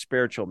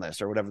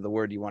spiritualness, or whatever the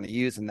word you want to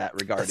use in that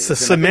regard. It's the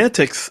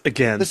semantics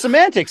again. The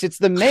semantics. It's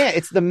the man.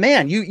 It's the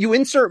man. You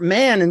insert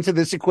man into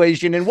this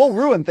equation and we'll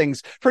ruin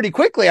things pretty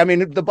quickly. I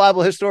mean, the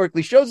Bible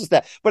historically shows us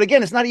that. But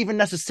again, it's not even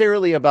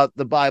necessarily about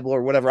the Bible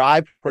or whatever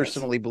I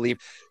personally believe.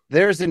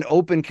 There's an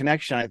open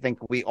connection I think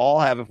we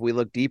all have if we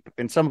look deep,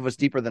 and some of us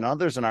deeper than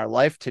others in our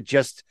life, to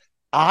just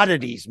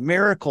oddities,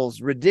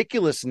 miracles,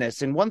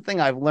 ridiculousness. And one thing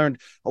I've learned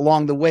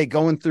along the way,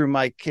 going through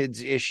my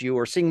kids' issue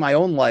or seeing my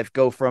own life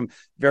go from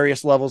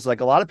various levels,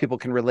 like a lot of people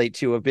can relate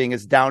to, of being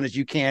as down as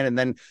you can and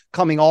then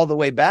coming all the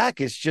way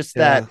back, is just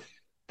that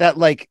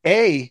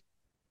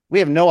we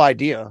have no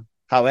idea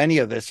how any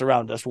of this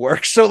around us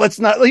works. So let's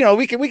not,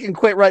 we can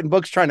quit writing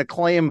books trying to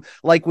claim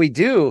like we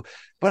do.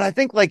 But I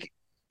think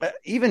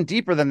even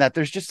deeper than that,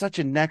 there's just such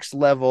a next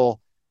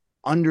level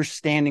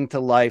understanding to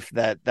life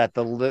that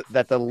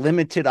the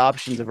limited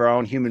options of our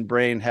own human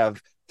brain have,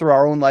 through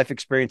our own life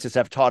experiences,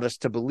 have taught us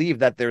to believe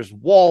that there's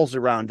walls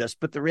around us.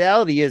 But the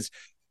reality is,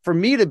 for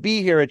me to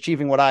be here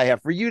achieving what I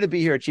have, for you to be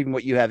here achieving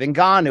what you have,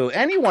 Ngannou,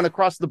 anyone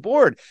across the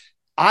board,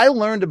 I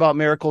learned about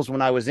miracles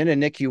when I was in a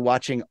NICU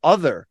watching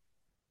other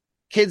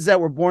kids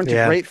that were born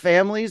to great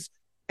families,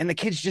 and the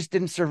kids just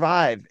didn't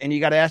survive. And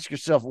you got to ask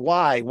yourself,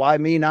 why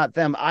me, not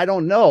them? I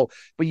don't know.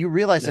 But you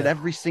realize that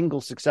every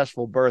single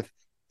successful birth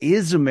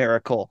is a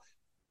miracle.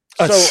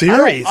 A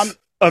series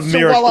of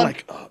miracles,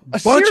 a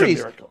bunch of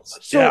miracles.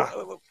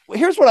 So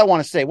here's what I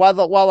want to say.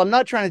 While I'm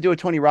not trying to do a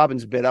Tony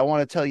Robbins bit, I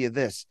want to tell you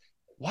this.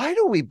 Why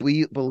do we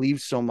believe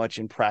so much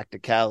in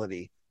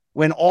practicality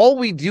when all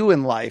we do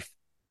in life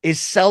is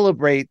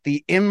celebrate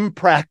the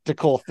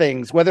impractical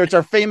things, whether it's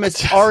our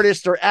famous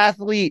artist or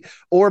athlete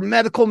or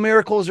medical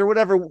miracles or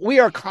whatever? We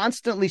are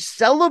constantly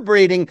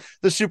celebrating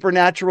the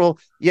supernatural,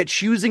 yet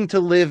choosing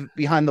to live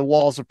behind the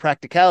walls of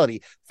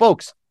practicality.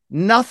 Folks,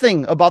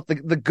 nothing about the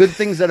good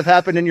things that have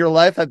happened in your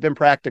life have been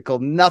practical.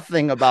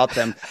 Nothing about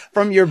them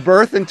from your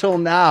birth until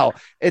now.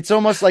 It's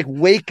almost like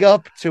wake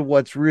up to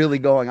what's really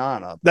going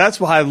on up. That's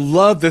why I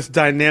love this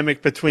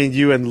dynamic between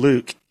you and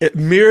Luke. It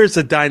mirrors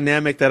a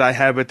dynamic that I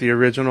had with the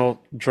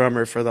original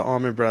drummer for the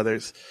Allman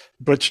Brothers,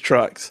 Butch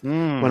Trucks.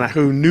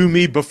 Who knew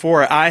me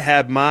before I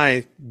had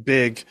my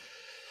big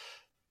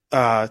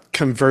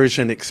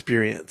conversion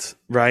experience,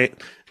 right?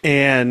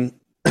 And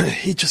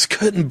he just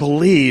couldn't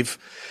believe.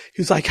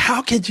 He's like,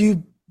 how could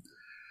you?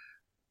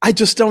 I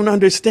just don't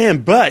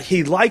understand. But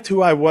he liked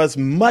who I was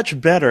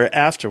much better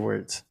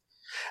afterwards.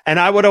 And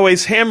I would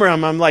always hammer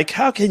him. I'm like,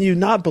 how can you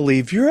not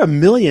believe you're a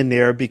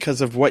millionaire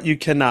because of what you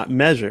cannot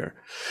measure?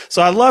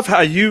 So I love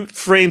how you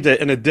framed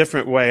it in a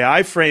different way.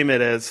 I frame it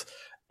as,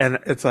 and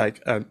it's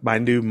like my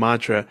new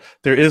mantra,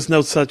 there is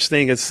no such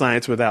thing as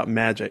science without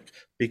magic,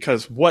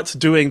 because what's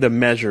doing the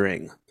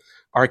measuring?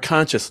 Our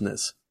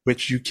consciousness,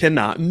 which you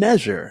cannot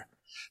measure.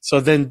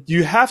 So then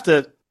you have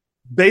to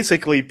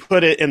basically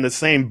put it in the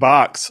same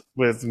box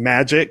with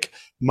magic,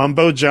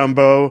 mumbo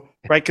jumbo,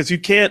 right? Because you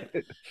can't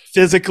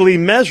physically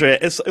measure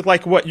it. It's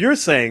like what you're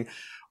saying.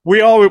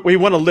 We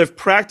want to live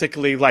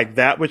practically, like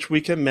that which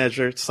we can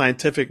measure,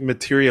 scientific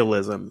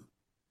materialism,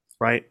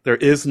 right? There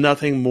is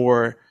nothing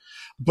more.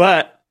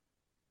 But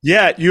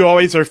yet you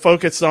always are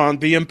focused on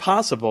the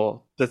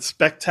impossible, the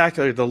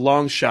spectacular, the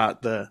long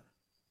shot,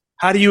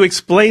 how do you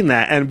explain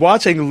that? And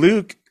watching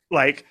Luke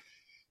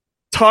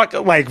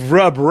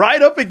rub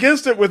right up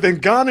against it with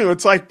Ngannou,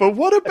 it's like, but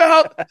what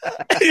about,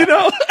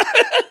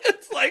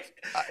 it's like,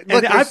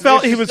 look, I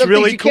felt he was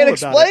really cool can't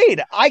about explain.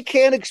 it. I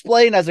can't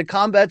explain as a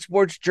combat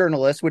sports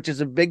journalist, which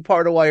is a big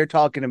part of why you're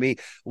talking to me,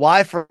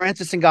 why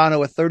Francis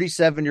Ngannou, a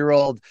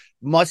 37-year-old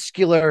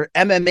muscular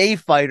MMA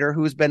fighter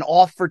who's been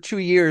off for 2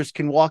 years,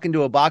 can walk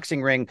into a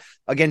boxing ring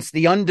against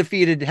the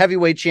undefeated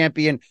heavyweight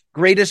champion,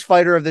 greatest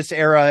fighter of this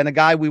era, and a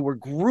guy we were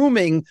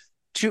grooming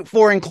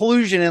for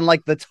inclusion in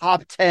like the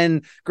top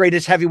 10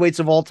 greatest heavyweights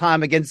of all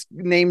time, against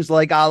names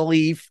like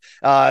Ali,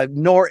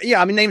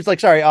 names like,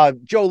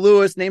 Joe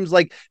Louis, names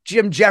like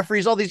Jim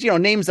Jeffries, all these,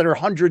 names that are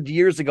 100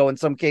 years ago in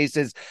some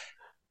cases.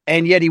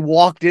 And yet he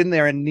walked in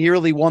there and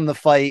nearly won the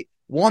fight,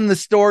 won the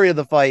story of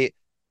the fight,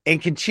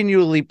 and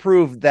continually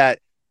proved that,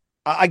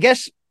 I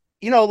guess,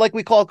 like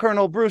we call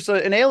Colonel Bruce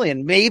an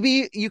alien.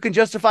 Maybe you can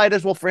justify it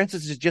as, well,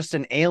 Francis is just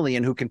an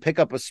alien who can pick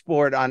up a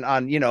sport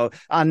on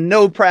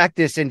no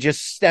practice and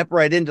just step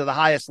right into the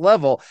highest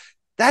level.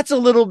 That's a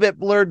little bit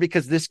blurred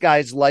because this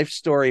guy's life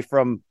story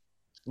from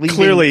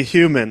clearly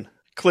human.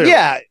 Clearly.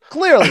 Yeah,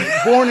 clearly.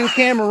 Born in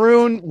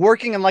Cameroon,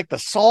 working in like the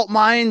salt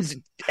mines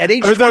at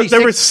age 26.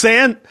 There were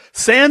sand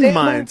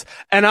mines.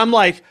 And I'm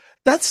like,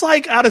 that's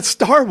like out of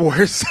Star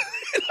Wars.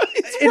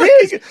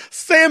 It is.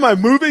 Sam,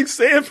 I'm moving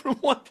sand from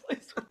one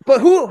place. But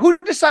who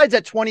decides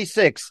at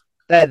 26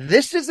 that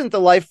this isn't the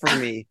life for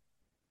me?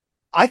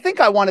 I think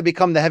I want to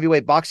become the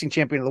heavyweight boxing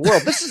champion of the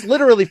world. This is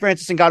literally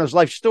Francis Ngannou's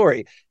life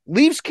story.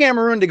 Leaves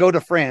Cameroon to go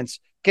to France,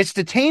 gets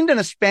detained in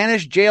a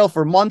Spanish jail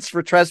for months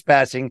for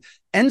trespassing,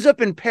 ends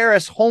up in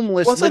Paris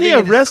homeless. Wasn't he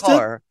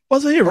arrested?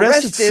 Wasn't he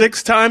arrested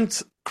 6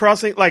 times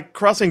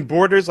crossing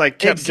borders,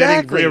 kept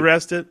getting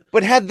rearrested?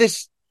 But had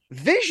this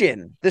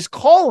vision, this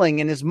calling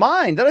in his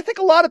mind that I think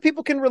a lot of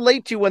people can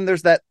relate to when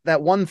there's that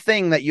one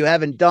thing that you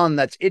haven't done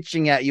that's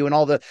itching at you, and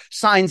all the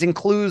signs and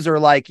clues are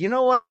like, you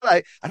know what,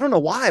 I don't know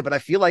why, but I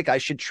feel like I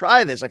should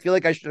try this. I feel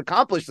like I should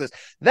accomplish this.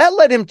 That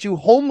led him to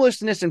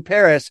homelessness in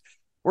Paris,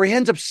 where he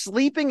ends up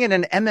sleeping in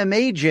an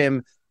MMA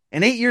gym.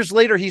 And 8 years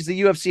later, he's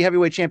the UFC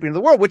heavyweight champion of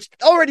the world, which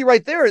already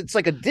right there, it's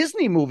like a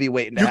Disney movie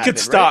waiting to happen. You could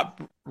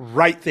stop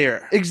right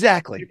there.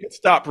 Exactly. You could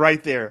stop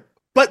right there.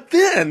 But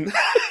then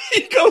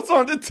he goes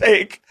on to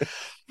take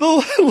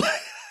the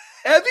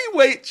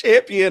heavyweight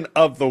champion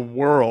of the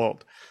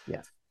world.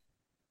 Yes.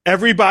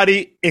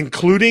 Everybody,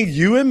 including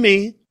you and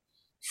me,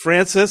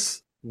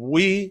 Francis,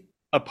 we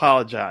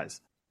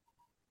apologize.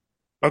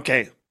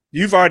 Okay,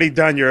 you've already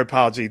done your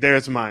apology.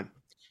 There's mine.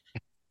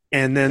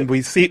 And then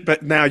we see,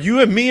 but now you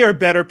and me are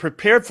better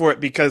prepared for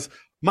it, because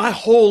my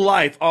whole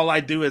life, all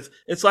I do is,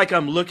 it's like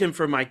I'm looking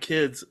for my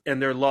kids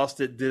and they're lost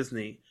at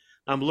Disney.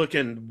 I'm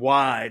looking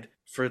wide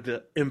for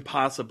the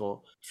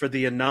impossible, for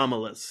the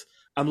anomalous.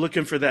 I'm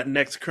looking for that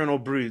next Colonel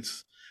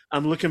Bruce.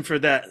 I'm looking for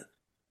that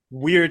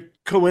weird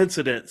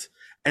coincidence.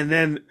 And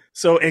then,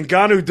 so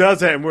Ngannou does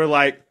that, and we're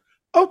like,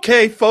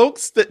 okay,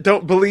 folks that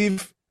don't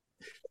believe.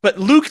 But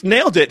Luke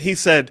nailed it. He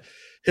said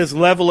his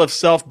level of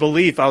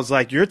self-belief. I was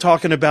like, you're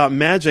talking about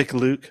magic,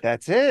 Luke.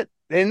 That's it.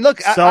 And look,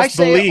 I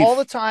say it all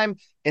the time,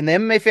 and the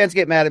MMA fans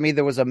get mad at me.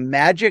 There was a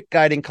magic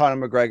guiding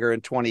Conor McGregor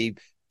in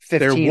 2015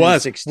 there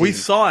was. and 16. We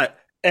saw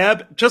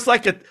it. Just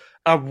like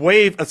a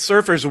wave, a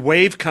surfer's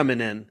wave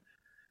coming in.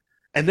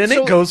 And then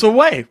it goes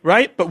away,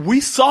 right? But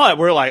we saw it.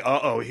 We're like,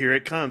 uh-oh, here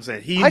it comes.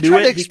 And he knew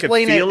it. He could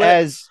feel it.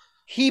 As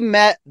he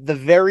met the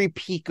very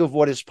peak of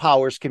what his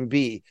powers can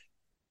be.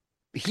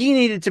 He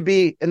needed to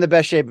be in the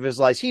best shape of his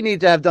life. He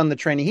needed to have done the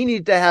training. He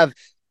needed to have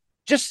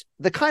just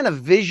the kind of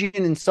vision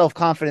and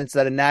self-confidence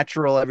that a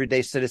natural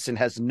everyday citizen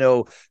has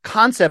no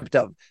concept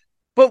of.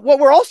 But what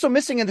we're also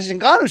missing in this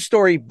Ngannou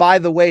story, by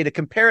the way, to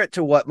compare it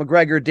to what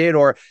McGregor did,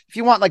 or if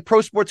you want like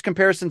pro sports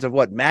comparisons of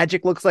what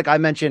magic looks like, I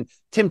mentioned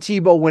Tim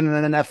Tebow winning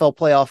an NFL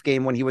playoff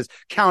game when he was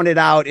counted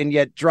out and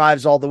yet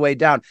drives all the way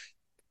down.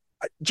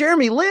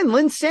 Jeremy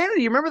Lynn's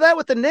sanity. You remember that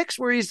with the Knicks,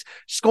 where he's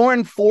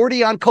scoring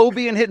 40 on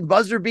Kobe and hitting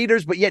buzzer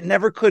beaters, but yet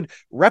never could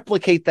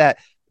replicate that.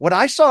 What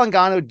I saw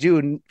Ngannou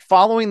do,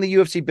 following the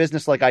UFC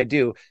business like I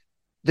do,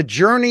 the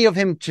journey of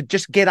him to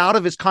just get out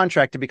of his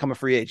contract to become a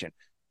free agent,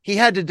 he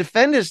had to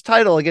defend his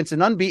title against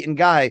an unbeaten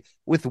guy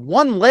with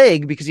one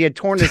leg because he had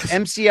torn his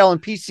MCL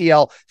and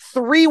PCL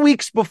 3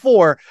 weeks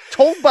before,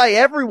 told by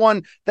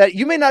everyone that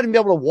you may not even be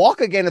able to walk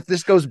again if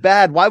this goes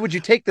bad. Why would you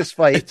take this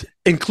fight?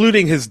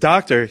 Including his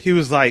doctor. He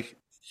was like,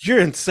 you're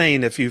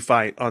insane if you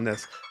fight on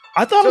this.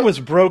 I thought it was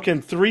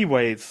broken 3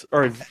 ways.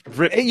 Or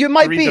you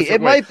might be.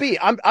 It might be.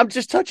 I'm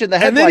just touching the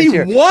headlines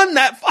here. And then he won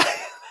that fight.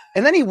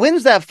 And then he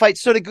wins that fight.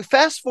 So to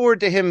fast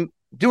forward to him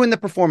doing the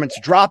performance,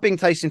 dropping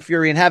Tyson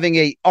Fury and having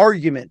a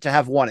argument to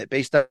have won it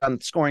based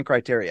on scoring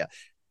criteria.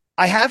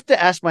 I have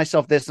to ask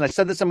myself this, and I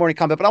said this in Morning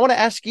Combat, but I want to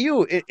ask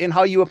you in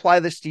how you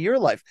apply this to your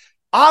life.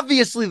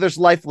 Obviously, there's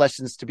life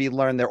lessons to be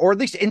learned there, or at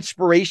least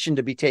inspiration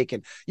to be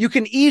taken. You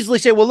can easily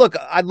say, well, look,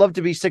 I'd love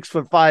to be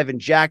 6'5" and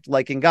jacked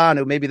like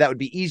Ngannou. Maybe that would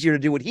be easier to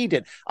do what he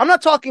did. I'm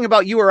not talking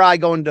about you or I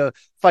going to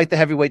fight the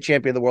heavyweight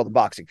champion of the world of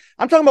boxing.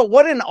 I'm talking about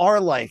what in our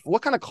life,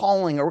 what kind of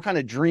calling or what kind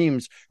of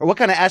dreams or what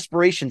kind of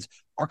aspirations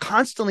are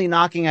constantly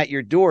knocking at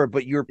your door,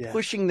 but you're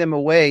pushing them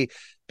away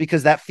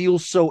because that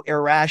feels so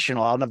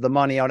irrational. I don't have the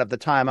money. I don't have the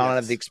time. I don't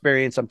have the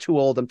experience. I'm too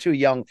old. I'm too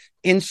young.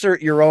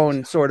 Insert your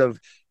own sort of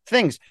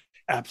things.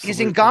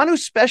 Absolutely. Is Ngannou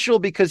special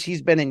because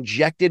he's been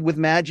injected with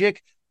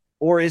magic,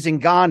 or is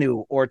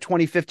Ngannou or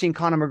 2015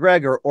 Conor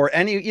McGregor or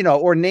any,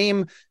 or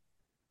name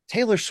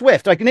Taylor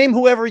Swift, like name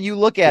whoever you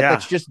look at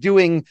that's just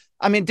doing.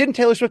 I mean, didn't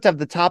Taylor Swift have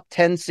the top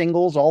 10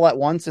 singles all at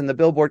once in the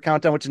Billboard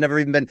countdown, which has never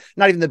even been,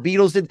 not even the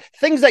Beatles did,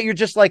 things that you're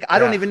just like, I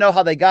don't even know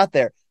how they got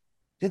there.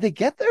 Did they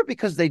get there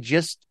because they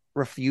just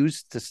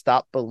refused to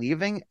stop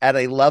believing at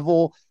a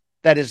level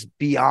that is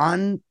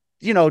beyond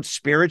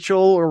spiritual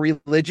or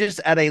religious,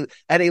 at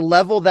a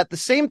level that the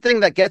same thing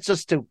that gets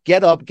us to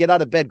get up, get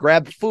out of bed,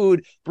 grab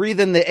food, breathe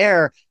in the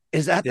air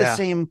is at the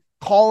same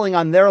calling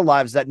on their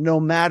lives, that no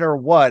matter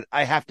what,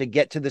 I have to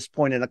get to this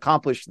point and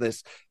accomplish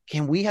this.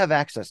 Can we have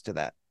access to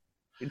that?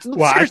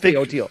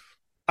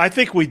 I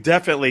think we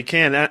definitely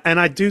can. And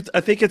I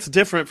think it's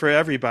different for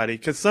everybody,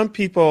 because some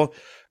people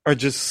are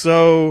just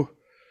so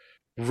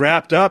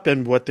wrapped up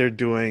in what they're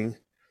doing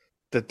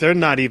that they're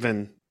not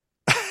even,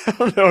 I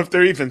don't know if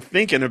they're even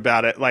thinking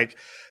about it. Like,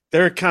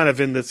 they're kind of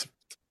in this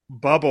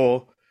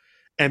bubble,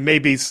 and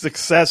maybe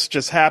success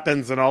just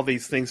happens and all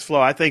these things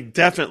flow. I think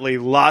definitely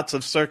lots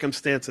of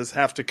circumstances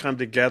have to come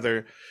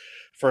together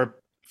for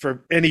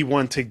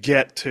anyone to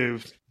get to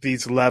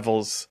these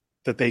levels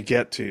that they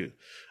get to.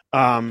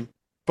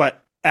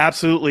 But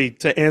absolutely,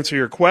 to answer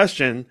your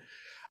question,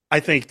 I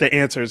think the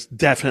answer is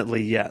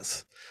definitely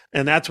yes.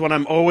 And that's what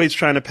I'm always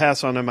trying to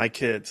pass on to my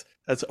kids.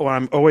 That's what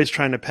I'm always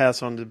trying to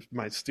pass on to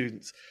my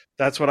students.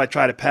 That's what I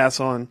try to pass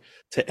on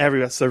to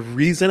everyone. It's the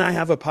reason I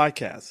have a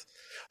podcast.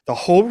 The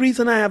whole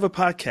reason I have a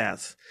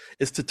podcast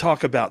is to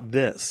talk about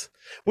this.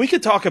 We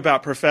could talk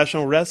about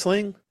professional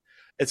wrestling.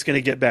 It's going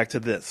to get back to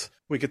this.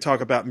 We could talk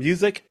about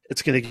music.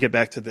 It's going to get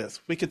back to this.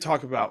 We could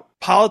talk about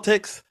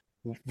politics,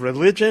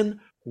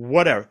 religion,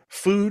 whatever,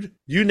 food,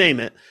 you name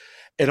it.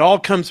 It all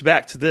comes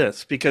back to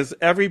this, because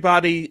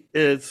everybody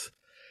it's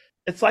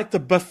like the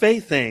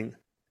buffet thing.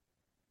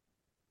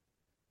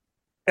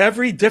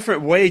 Every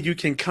different way you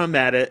can come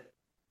at it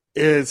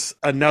is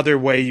another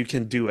way you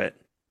can do it.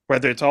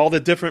 Whether it's all the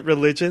different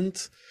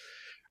religions,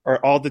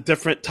 or all the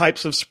different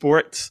types of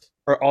sports,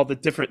 or all the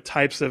different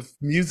types of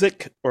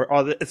music, or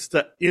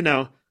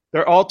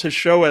they're all to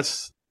show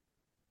us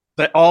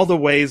that all the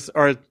ways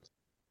are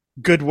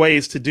good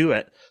ways to do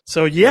it.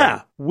 So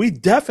we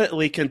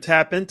definitely can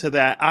tap into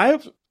that.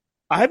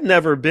 I've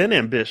never been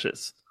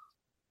ambitious.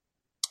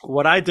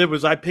 What I did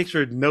was I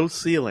pictured no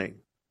ceiling.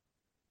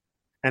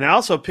 And I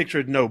also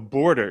pictured no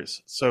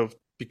borders. So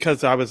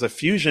because I was a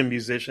fusion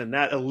musician,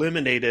 that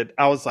eliminated,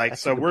 I was like,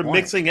 so we're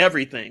mixing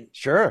everything.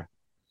 Sure.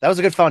 That was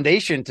a good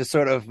foundation to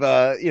sort of,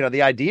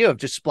 the idea of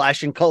just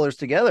splashing colors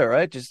together,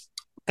 right?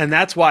 And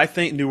that's why I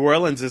think New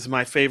Orleans is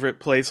my favorite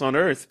place on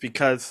earth,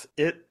 because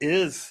it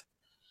is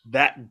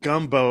that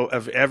gumbo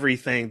of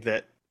everything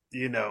that,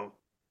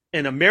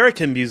 in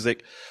American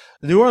music,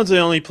 New Orleans is the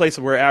only place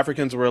where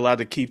Africans were allowed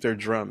to keep their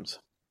drums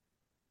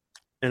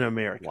in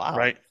America,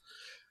 right?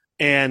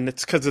 And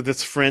it's because of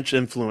this French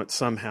influence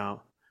somehow.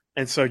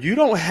 And so you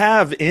don't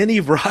have any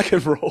rock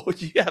and roll.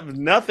 You have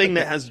nothing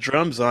that has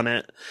drums on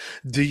it.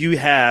 Do you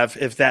have,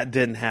 if that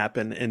didn't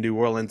happen in New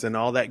Orleans, and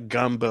all that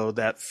gumbo,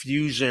 that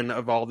fusion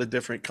of all the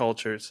different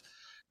cultures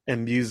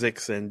and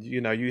musics, and,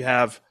 you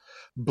have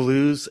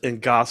blues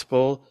and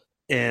gospel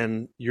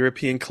and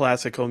European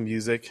classical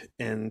music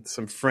and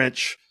some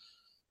French,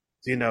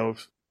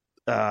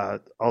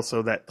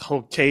 also that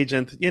whole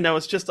Cajun,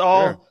 it's just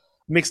all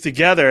mixed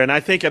together. And I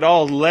think it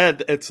all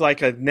it's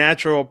like a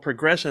natural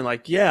progression.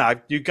 Like,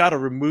 you got to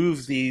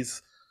remove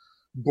these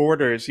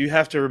borders. You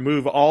have to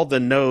remove all the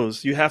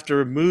no's. You have to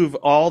remove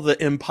all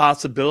the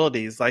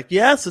impossibilities. Like,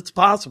 yes, it's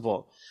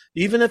possible,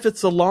 even if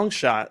it's a long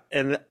shot.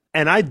 And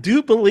I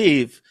do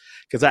believe,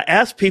 because I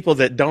ask people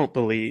that don't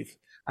believe,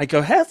 I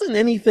go, hasn't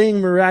anything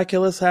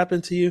miraculous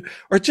happened to you,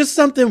 or just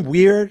something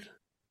weird,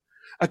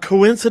 a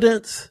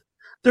coincidence?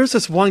 There's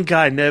this one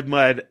guy, Ned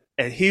Mudd,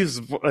 and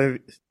he's a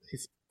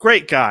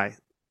great guy,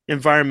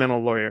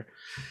 environmental lawyer.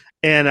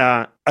 and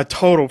a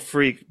total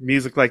freak,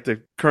 music like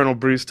the Colonel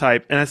Bruce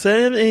type. And I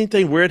said,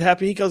 anything weird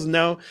happen? He goes,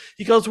 no.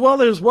 He goes, well,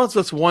 there was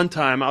this one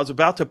time I was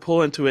about to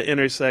pull into an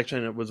intersection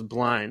and it was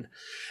blind.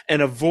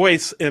 And a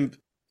voice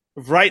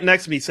right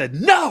next to me said,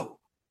 no.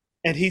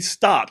 And he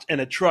stopped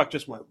and a truck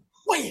just went,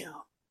 wham.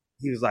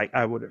 He was like,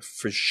 I would have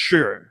for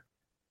sure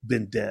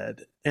been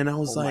dead. And I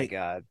was like, my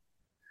God.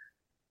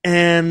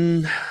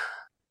 And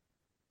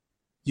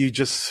you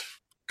just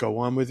go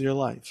on with your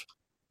life.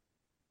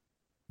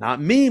 Not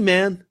me,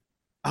 man.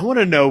 I want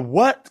to know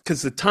what,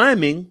 because the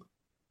timing,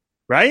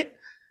 right?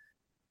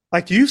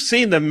 Like you've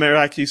seen them,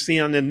 like you see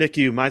on the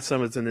NICU. My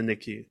son was in the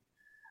NICU.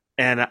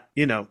 And,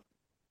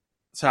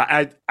 so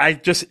I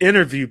just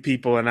interview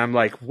people and I'm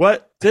like,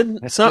 what?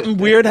 Didn't something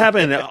weird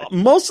happen?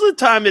 Most of the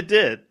time it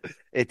did.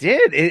 It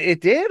did. It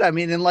did. I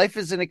mean, and life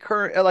is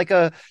like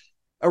a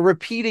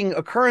repeating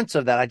occurrence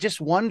of that. I just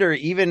wonder,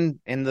 even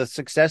in the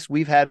success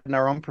we've had in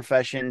our own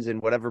professions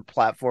and whatever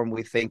platform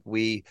we think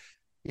we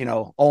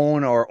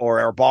own or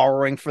are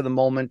borrowing for the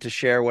moment to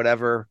share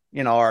whatever,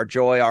 our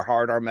joy, our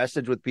heart, our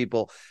message with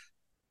people.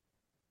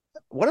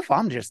 What if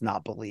I'm just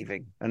not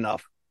believing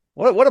enough?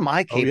 What am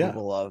I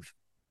capable of?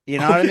 You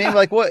know what I mean?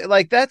 Like what,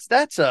 like that's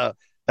the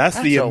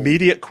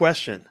immediate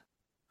question.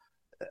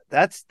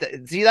 That's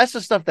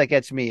the stuff that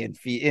gets me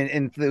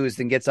enthused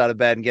and gets out of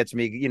bed and gets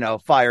me,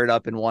 fired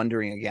up and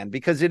wondering again,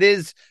 because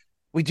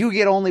we do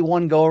get only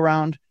one go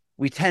around.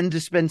 We tend to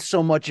spend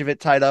so much of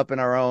it tied up in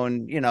our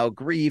own,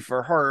 grief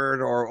or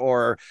hurt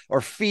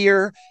or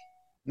fear.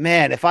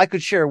 Man, if I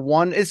could share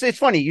one, it's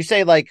funny. You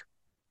say like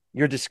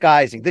you're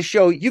disguising this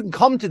show. You can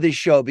come to this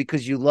show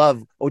because you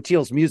love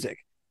Oteil's music,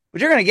 but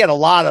you're going to get a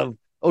lot of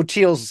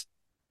Oteil's.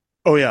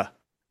 Oh yeah.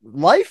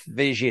 Life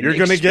vision. You're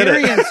going to get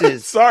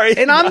it. Sorry.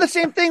 And I'm the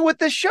same thing with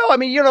this show. I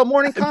mean,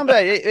 Morning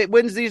Combat, it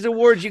wins these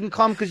awards. You can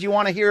come because you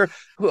want to hear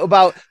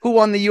about who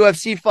won the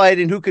UFC fight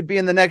and who could be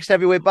in the next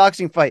heavyweight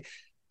boxing fight.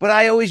 But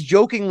I always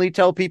jokingly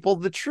tell people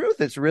the truth.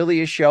 It's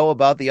really a show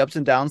about the ups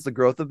and downs, the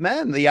growth of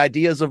men, the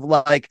ideas of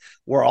like,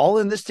 we're all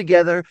in this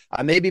together.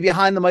 I may be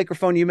behind the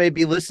microphone. You may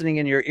be listening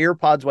in your ear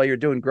pods while you're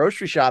doing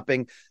grocery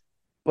shopping.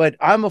 But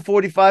I'm a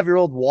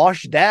 45-year-old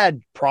washed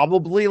dad,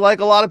 probably like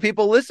a lot of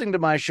people listening to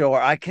my show.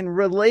 I can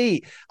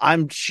relate.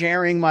 I'm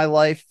sharing my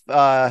life.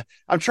 I'm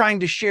trying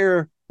to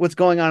share what's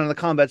going on in the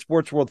combat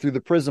sports world through the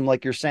prism,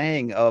 like you're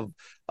saying, of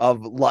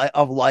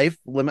life,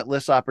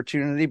 limitless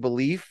opportunity,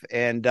 belief,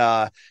 and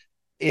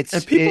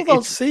people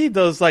don't see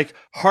those like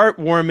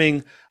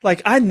heartwarming.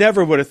 Like I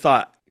never would have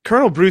thought.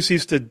 Colonel Bruce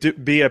used to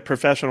be a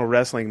professional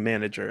wrestling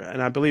manager,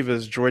 and I believe it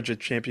was Georgia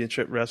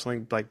Championship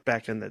Wrestling, like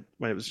back in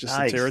when it was just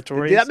the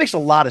territories. That makes a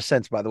lot of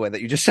sense, by the way,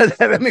 that you just said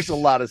that. That makes a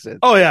lot of sense.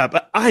 Oh yeah,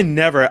 but I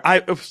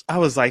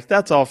was like,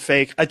 that's all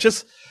fake. I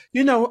just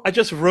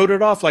wrote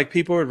it off like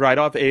people would write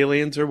off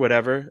aliens or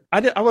whatever.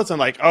 I wasn't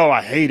like, oh,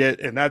 I hate it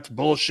and that's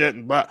bullshit,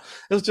 and but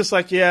it was just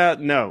like, yeah,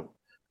 no,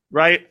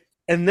 right.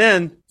 And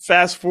then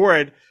fast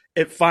forward,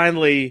 it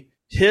finally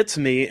hits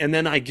me, and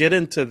then I get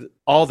into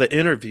all the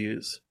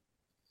interviews.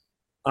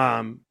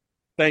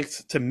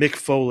 Thanks to Mick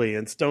Foley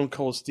and Stone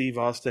Cold Steve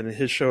Austin and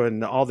his show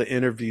and all the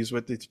interviews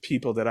with these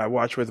people that I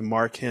watch with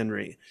Mark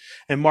Henry.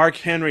 And Mark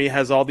Henry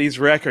has all these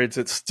records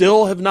that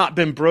still have not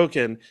been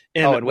broken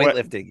in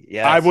weightlifting.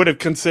 Yeah, I would have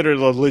considered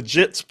a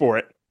legit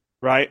sport,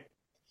 right?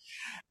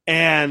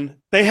 And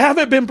they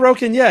haven't been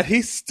broken yet.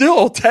 He's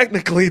still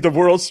technically the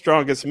world's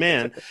strongest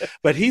man,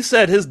 but he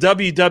said his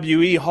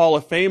WWE Hall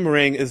of Fame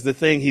ring is the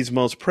thing he's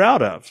most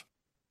proud of.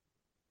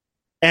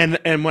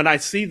 And when I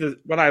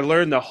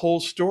learned the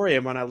whole story,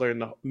 and when I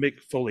learned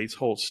Mick Foley's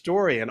whole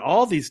story and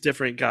all these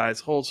different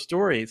guys' whole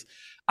stories,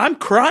 I'm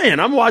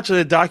crying. I'm watching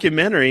a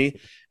documentary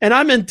and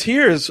I'm in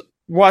tears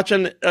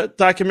watching a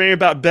documentary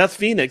about Beth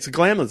Phoenix,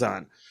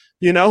 Glamazon.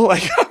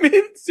 I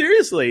mean,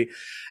 seriously.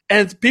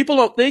 And people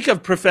don't think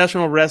of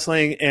professional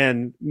wrestling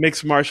and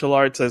mixed martial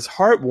arts as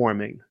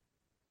heartwarming.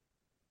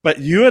 But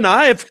you and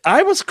I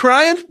was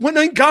crying when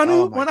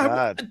Ngannou,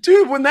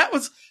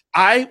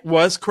 I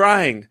was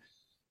crying.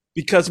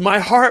 Because my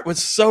heart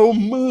was so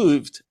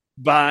moved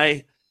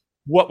by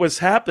what was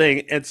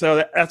happening. And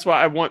so that's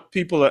why I want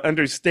people to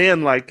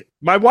understand, like,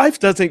 my wife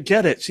doesn't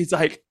get it. She's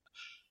like,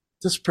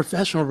 this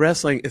professional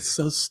wrestling is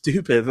so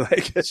stupid.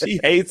 Like,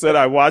 she hates that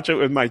I watch it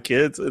with my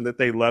kids and that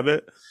they love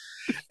it.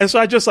 And so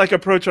I just like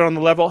approach it on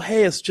the level,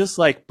 hey, it's just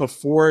like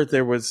before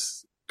there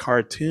was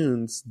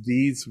cartoons,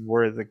 these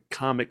were the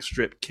comic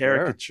strip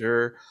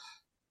caricature. Sure.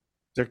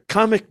 They're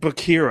comic book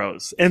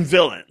heroes and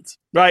villains,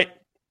 right?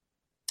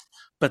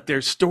 But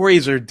their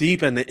stories are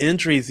deep and the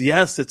injuries,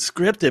 yes, it's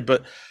scripted,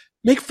 but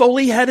Mick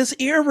Foley had his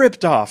ear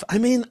ripped off. I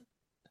mean,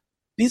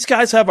 these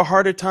guys have a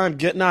harder time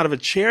getting out of a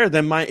chair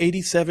than my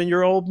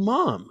 87-year-old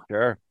mom.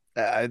 Sure.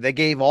 They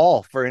gave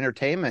all for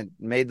entertainment,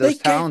 made those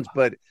towns,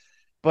 but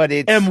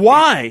it's... And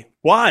why?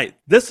 Why?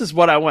 This is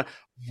what I want.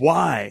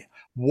 Why?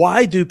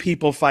 Why do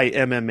people fight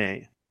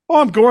MMA? Oh,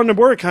 I'm going to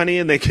work, honey.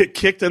 And they get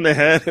kicked in the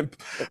head and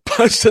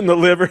punched in the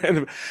liver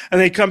and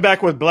they come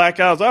back with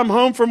blackouts. I'm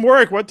home from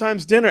work. What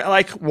time's dinner?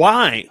 Like,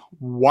 why?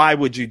 Why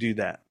would you do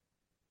that?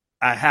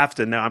 I have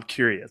to know. I'm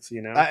curious,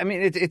 I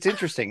mean, it's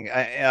interesting.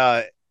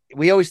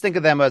 We always think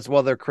of them as,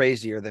 well, they're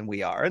crazier than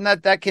we are. And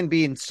that can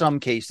be in some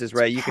cases,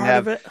 right? You can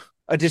have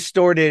a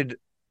distorted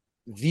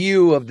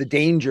view of the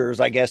dangers,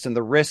 I guess, and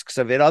the risks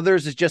of it.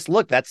 Others is just,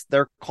 look, that's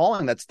their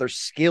calling. That's their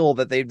skill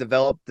that they've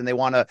developed, and they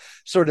want to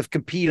sort of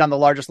compete on the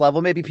largest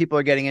level. Maybe people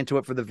are getting into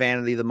it for the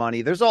vanity, the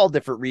money. There's all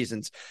different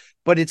reasons,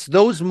 but it's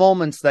those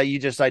moments that you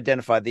just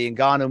identified, the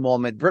Ngannou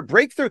moment,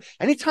 breakthrough.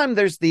 Anytime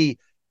there's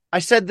I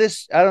said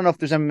this, I don't know if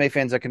there's MMA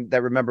fans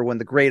that remember when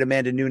the great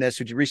Amanda Nunes,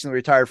 who recently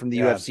retired from the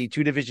UFC,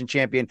 2-division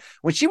champion,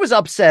 when she was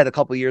upset a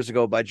couple of years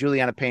ago by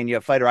Juliana Pena,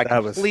 a fighter I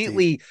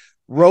completely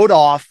wrote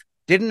off,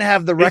 didn't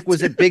have the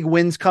requisite big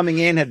wins coming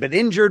in, had been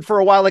injured for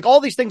a while, like all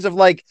these things of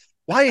like,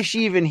 why is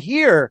she even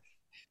here?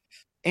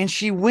 And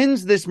she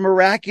wins this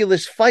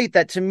miraculous fight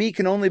that to me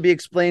can only be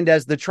explained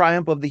as the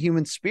triumph of the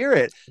human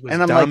spirit.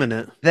 And I'm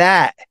dominant. Like,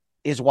 that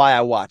is why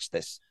I watched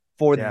this.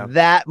 For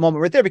that moment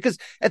right there, because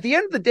at the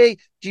end of the day,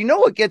 do you know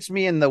what gets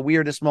me in the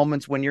weirdest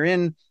moments when you're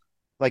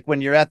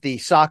at the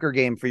soccer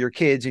game for your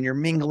kids and you're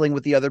mingling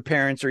with the other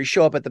parents, or you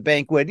show up at the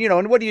banquet,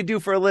 and what do you do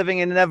for a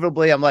living? And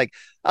inevitably I'm like,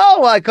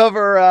 oh, I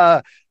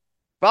cover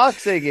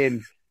boxing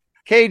and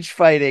cage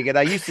fighting, and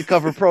I used to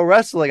cover pro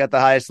wrestling at the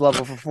highest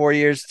level for 4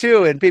 years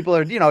too. And people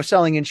are,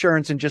 selling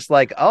insurance and just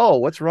like, oh,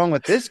 what's wrong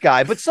with this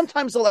guy? But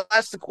sometimes they'll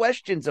ask the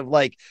questions of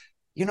like,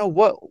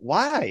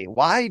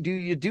 why do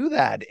you do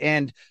that?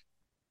 And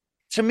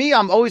to me,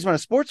 I'm always been a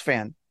sports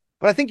fan,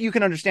 but I think you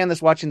can understand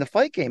this watching the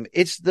fight game.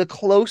 It's the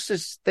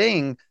closest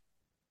thing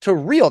to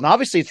real. Now,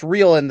 obviously, it's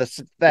real in the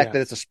fact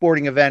that it's a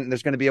sporting event and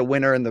there's going to be a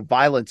winner and the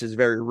violence is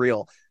very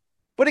real.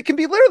 But it can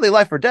be literally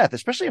life or death,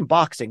 especially in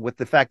boxing, with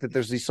the fact that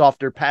there's these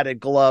softer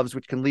padded gloves,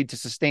 which can lead to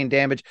sustained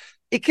damage.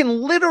 It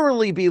can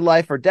literally be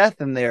life or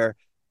death in there.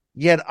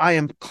 Yet I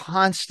am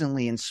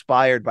constantly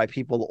inspired by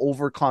people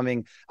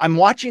overcoming. I'm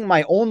watching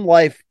my own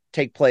life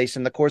take place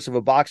in the course of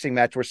a boxing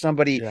match where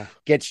somebody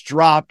gets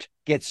dropped,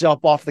 gets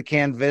up off the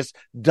canvas,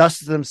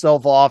 dusts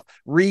themselves off,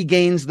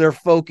 regains their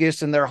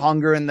focus and their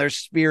hunger and their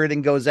spirit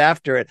and goes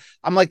after it.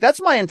 I'm like,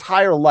 that's my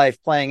entire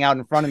life playing out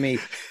in front of me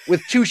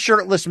with two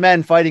shirtless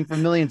men fighting for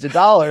millions of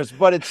dollars.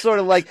 But it's sort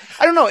of like,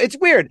 I don't know. It's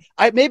weird.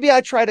 Maybe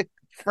I try to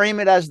frame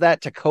it as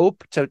that to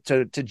cope, to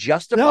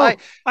justify. No,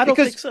 I don't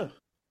think so.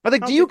 But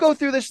like, do you go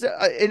through this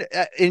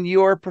in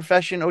your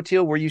profession,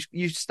 Oteil, where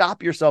you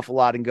stop yourself a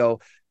lot and go,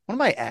 what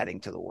am I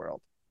adding to the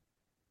world?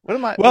 What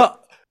am I?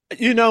 Well,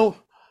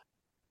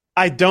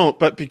 I don't,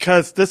 but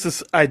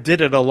because I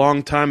did it a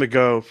long time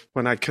ago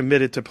when I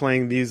committed to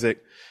playing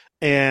music,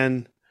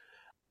 and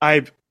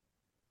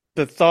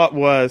the thought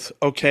was,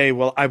 okay,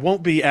 well, I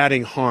won't be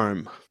adding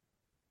harm,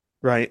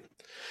 right?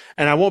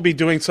 And I won't be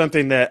doing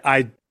something that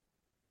I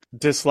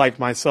dislike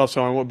myself,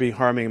 so I won't be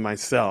harming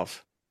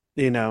myself,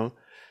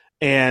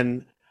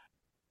 And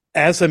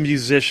as a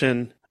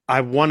musician,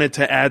 I wanted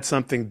to add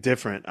something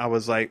different. I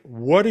was like,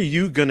 what are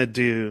you going to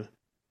do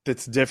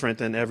that's different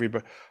than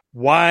everybody?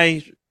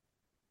 I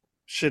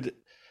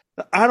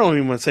don't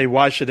even want to say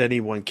why should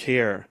anyone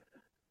care?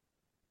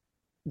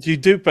 You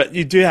do, but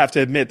you do have to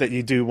admit that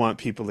you do want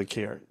people to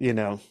care,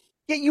 Yeah,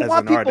 you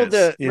want people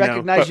to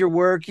recognize your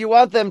work. You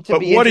want them to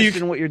be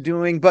interested in what you're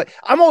doing. But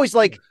I'm always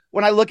like,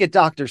 when I look at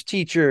doctors,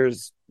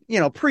 teachers,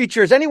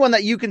 preachers, anyone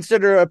that you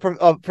consider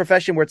a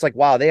profession where it's like,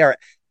 wow,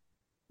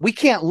 we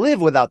can't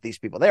live without these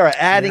people. They are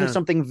adding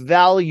something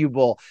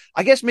valuable.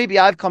 I guess maybe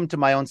I've come to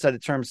my own set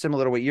of terms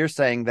similar to what you're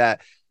saying,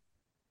 that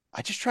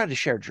I just try to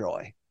share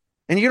joy.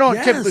 And you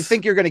don't typically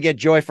think you're going to get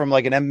joy from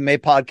like an MMA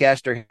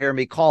podcast or hear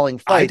me calling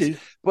fights.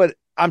 But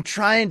I'm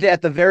trying to,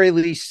 at the very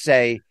least,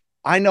 say,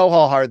 I know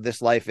how hard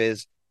this life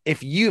is.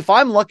 If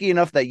I'm lucky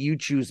enough that you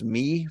choose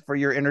me for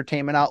your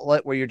entertainment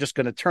outlet, where you're just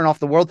going to turn off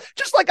the world,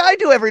 just like I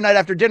do every night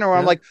after dinner, where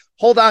I'm like,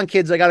 hold on,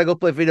 kids, I got to go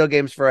play video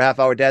games for a half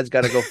hour. Dad's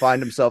got to go find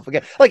himself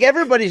again. Like,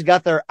 everybody's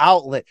got their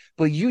outlet,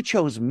 but you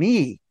chose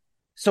me.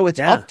 So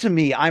it's up to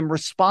me. I'm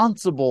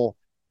responsible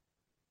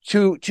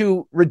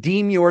to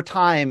redeem your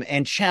time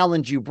and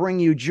challenge you, bring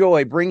you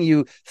joy, bring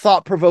you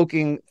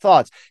thought-provoking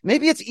thoughts.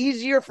 Maybe it's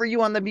easier for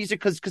you on the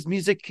music because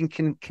music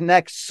can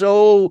connect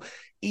so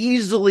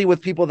easily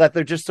with people that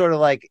they're just sort of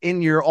like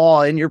in your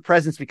awe, in your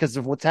presence because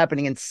of what's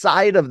happening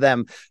inside of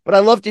them. But I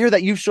love to hear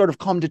that you've sort of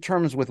come to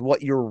terms with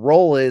what your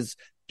role is,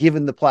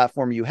 given the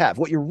platform you have,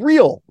 what your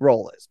real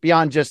role is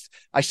beyond just,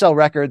 I sell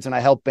records and I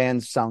help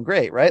bands sound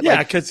great, right?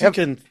 Yeah, because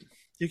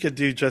you could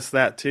do just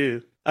that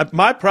too.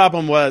 My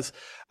problem was,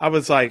 I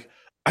was like,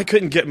 I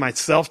couldn't get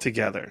myself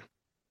together.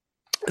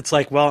 It's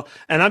like, well,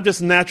 and I'm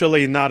just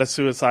naturally not a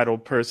suicidal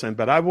person,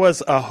 but I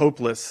was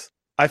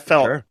I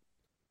felt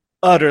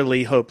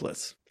utterly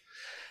hopeless.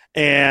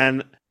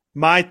 And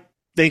my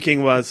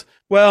thinking was,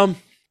 well,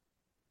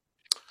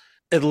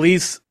 at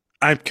least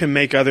I can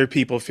make other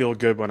people feel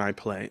good when I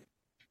play.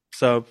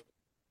 So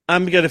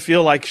I'm going to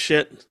feel like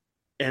shit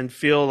and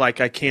feel like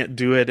I can't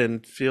do it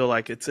and feel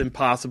like it's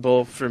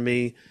impossible for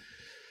me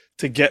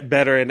to get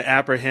better and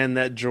apprehend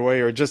that joy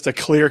or just a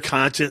clear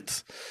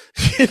conscience,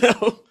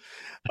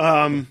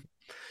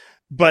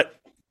 But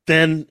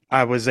then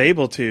I was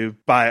able to,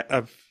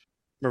 by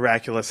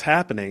miraculous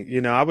happening.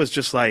 You know, I was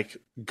just like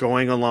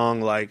going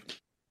along like,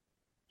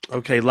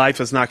 okay, life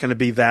is not going to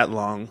be that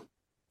long.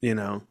 You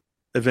know,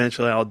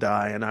 eventually I'll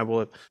die and I will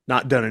have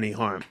not done any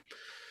harm.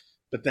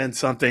 But then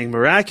something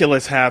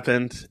miraculous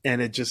happened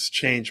and it just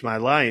changed my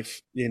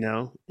life, you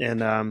know,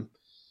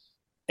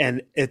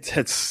 and it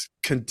has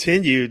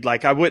continued.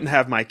 Like I wouldn't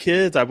have my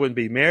kids. I wouldn't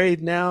be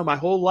married now. My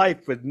whole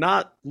life would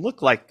not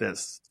look like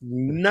this.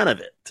 None of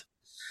it.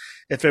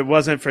 If it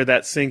wasn't for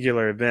that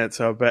singular event.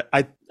 So, but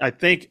I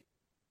think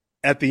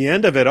at the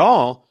end of it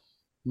all,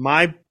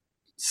 my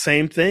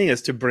same thing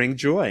is to bring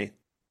joy.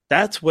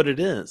 That's what it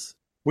is.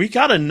 We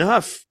got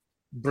enough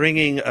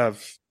bringing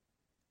of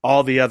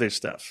all the other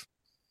stuff.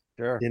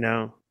 Sure. You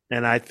know,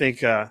 and I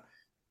think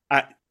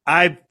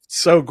I'm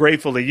so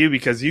grateful to you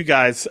because you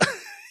guys,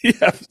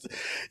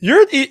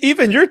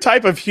 even your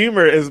type of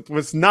humor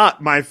was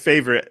not my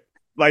favorite.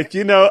 Like,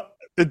 you know,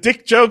 the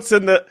dick jokes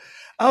and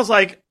I was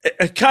like,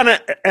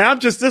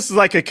 this is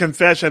like a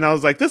confession. I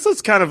was like, this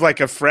is kind of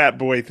like a frat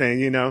boy thing,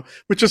 you know,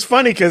 which is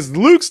funny because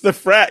Luke's the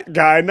frat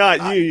guy,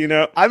 not you, you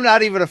know. I'm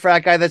not even a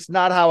frat guy. That's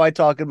not how I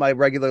talk in my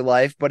regular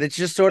life, but it's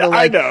just sort of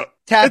like I know.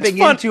 Tapping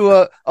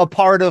into a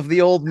part of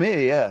the old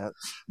me. Yeah.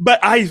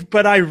 But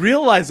I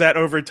realized that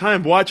over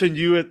time watching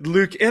you and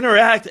Luke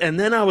interact. And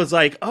then I was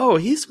like, oh,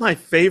 he's my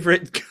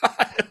favorite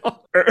guy on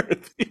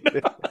earth. You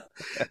know?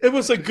 It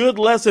was a good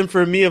lesson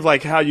for me of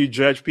like how you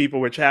judge people,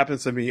 which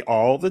happens to me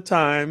all the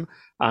time.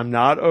 I'm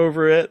not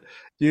over it,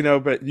 you know,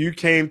 but you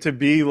came to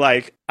be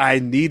like, I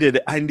needed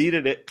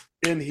it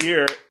in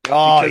here.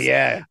 Oh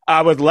yeah.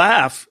 I would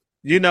laugh,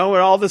 you know,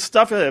 and all this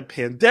stuff, a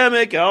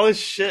pandemic, all this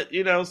shit,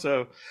 you know,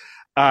 so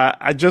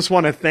I just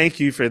want to thank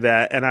you for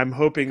that. And I'm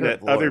hoping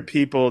that other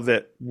people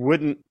that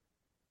wouldn't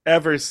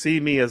ever see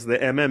me as the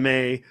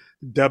MMA,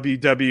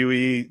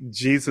 WWE,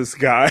 Jesus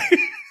guy,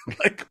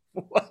 like,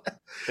 what?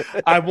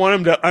 I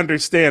want them to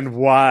understand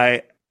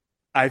why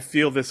I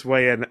feel this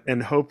way.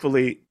 And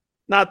hopefully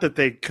not that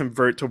they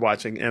convert to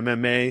watching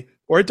MMA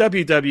or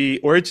WWE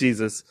or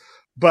Jesus,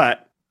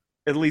 but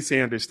at least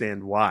they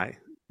understand why,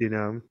 you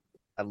know?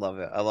 I love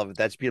it. I love it.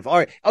 That's beautiful. All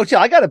right. Oh,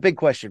 I got a big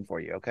question for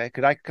you. Okay.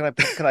 Could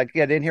I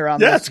get in here on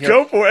yes, this? Yes,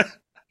 go for it.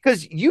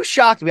 Because you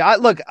shocked me.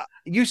 Look,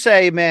 you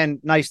say, man,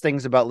 nice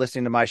things about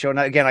listening to my show. And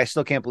again, I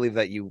still can't believe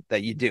that you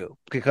do,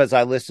 because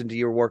I listen to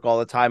your work all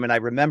the time. And I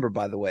remember,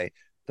 by the way,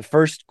 the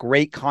first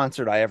great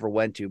concert I ever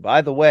went to,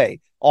 by the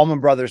way, Allman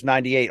Brothers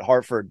 98,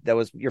 Hartford. That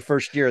was your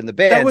first year in the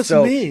band. That was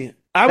me.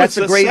 I was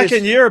the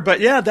second year, but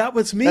yeah, that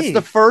was me. That's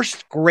the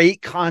first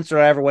great concert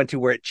I ever went to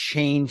where it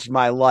changed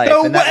my life.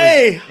 No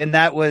way.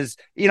 That was,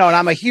 you know, and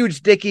I'm a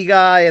huge Dickie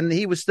guy, and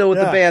he was still with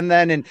the band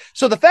then. And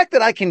so the fact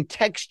that I can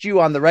text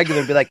you on the regular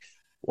and be like,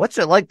 what's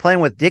it like playing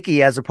with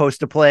Dickie as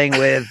opposed to playing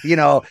with, you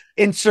know,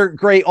 insert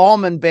great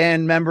Allman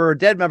band member or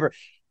dead member.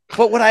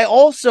 But what I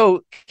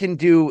also can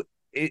do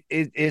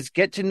is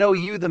get to know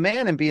you, the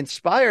man, and be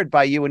inspired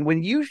by you. And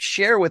when you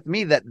share with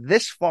me that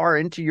this far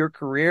into your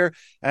career,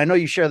 and I know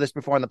you share this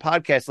before on the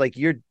podcast, like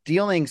you're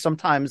dealing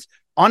sometimes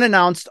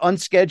unannounced,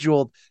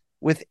 unscheduled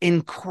with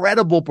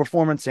incredible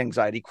performance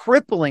anxiety,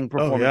 crippling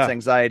performance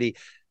anxiety.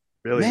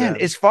 Really, man,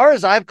 as far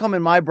as I've come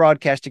in my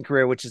broadcasting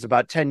career, which is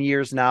about 10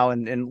 years now,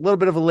 and a little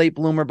bit of a late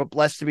bloomer, but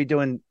blessed to be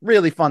doing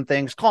really fun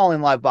things,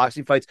 calling live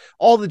boxing fights,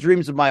 all the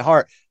dreams of my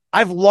heart,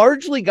 I've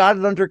largely got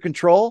it under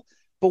control.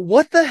 But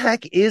what the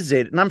heck is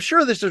it? And I'm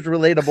sure this is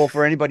relatable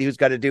for anybody who's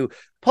got to do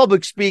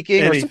public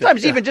speaking or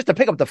sometimes even just to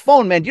pick up the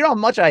phone, man. Do you know how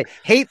much I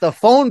hate the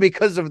phone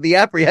because of the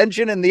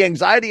apprehension and the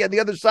anxiety on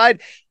the other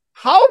side?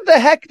 How the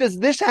heck does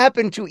this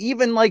happen to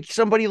even like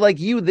somebody like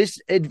you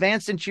this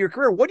advanced into your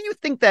career? What do you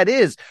think that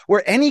is?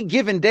 Where any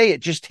given day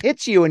it just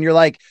hits you and you're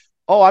like,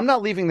 oh, I'm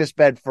not leaving this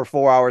bed for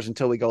 4 hours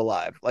until we go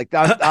live. Like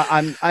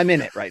I'm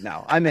in it right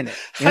now. I'm in it.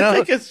 You know? I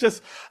think it's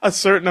just a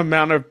certain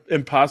amount of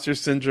imposter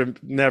syndrome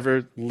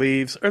never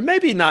leaves, or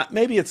maybe not.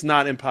 Maybe it's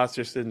not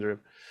imposter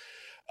syndrome.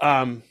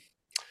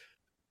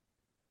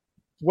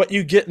 What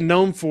you get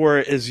known for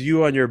is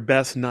you on your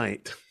best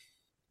night.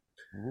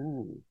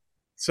 Ooh.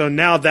 So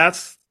now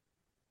that's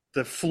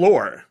the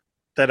floor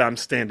that I'm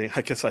standing.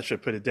 I guess I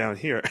should put it down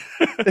here.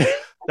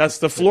 That's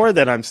the floor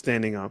that I'm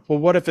standing on. Well,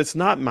 what if it's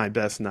not my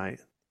best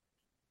night?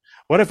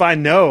 What if I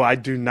know I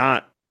do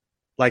not,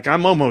 like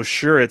I'm almost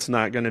sure it's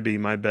not going to be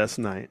my best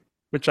night,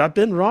 which I've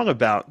been wrong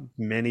about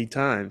many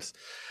times.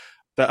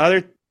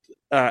 So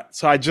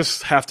I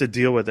just have to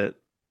deal with it.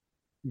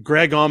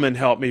 Greg Allman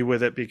helped me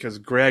with it because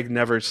Greg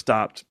never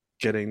stopped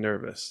getting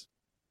nervous.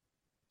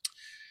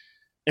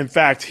 In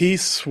fact, he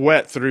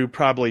sweat through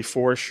probably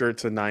 4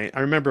 shirts a night. I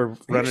remember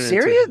running into.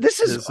 Are you serious? This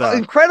is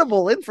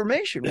incredible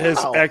information. Wow. His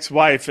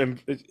ex-wife, and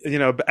you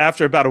know,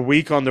 after about a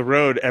week on the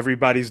road,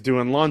 everybody's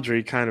doing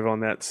laundry kind of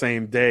on that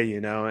same day,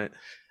 you know,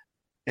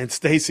 and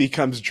Stacy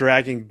comes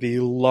dragging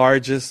the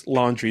largest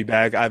laundry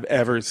bag I've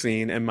ever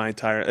seen in my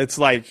entire. It's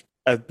like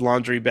a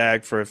laundry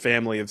bag for a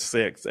family of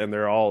 6, and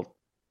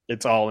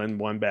it's all in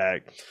one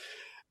bag.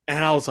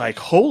 And I was like,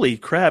 holy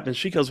crap. And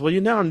she goes, well, you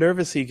know how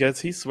nervous he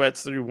gets. He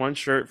sweats through 1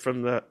 shirt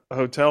from the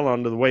hotel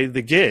on the way to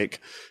the gig.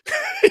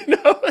 You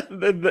know?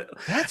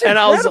 That's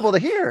incredible to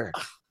hear.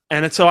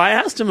 And so I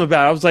asked him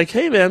about it. I was like,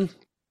 hey, man,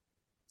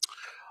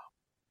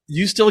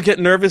 you still get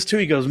nervous too?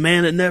 He goes,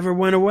 man, it never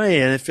went away.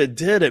 And if it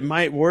did, it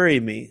might worry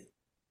me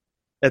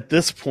at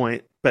this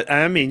point. But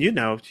I mean,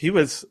 he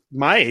was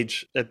my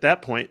age at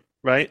that point,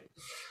 right?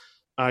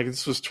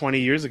 This was 20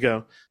 years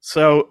ago.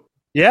 So,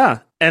 yeah.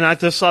 And I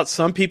just thought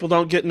some people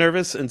don't get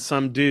nervous and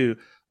some do.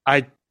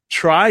 I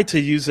try to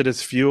use it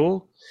as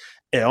fuel.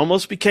 It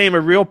almost became a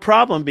real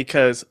problem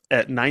because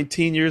at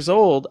 19 years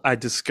old, I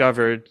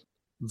discovered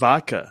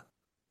vodka.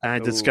 And I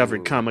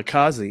discovered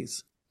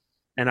kamikazes.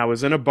 And I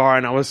was in a bar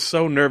and I was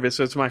so nervous.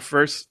 It was my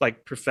first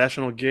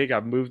professional gig. I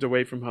moved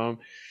away from home.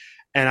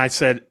 And I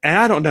said, and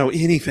I don't know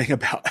anything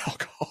about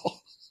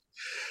alcohol.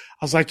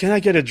 I was like, can I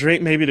get a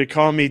drink maybe to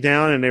calm me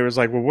down? And they was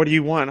like, well, what do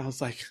you want? I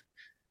was like,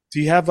 do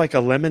you have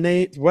a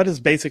lemonade? What is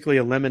basically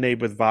a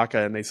lemonade with vodka?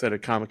 And they said a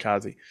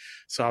kamikaze.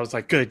 So I was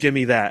like, good, give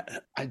me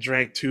that. I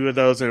drank 2 of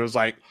those and it was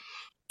like,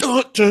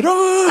 da, da,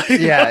 da,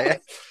 yeah.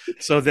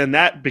 So then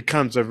that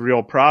becomes a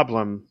real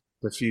problem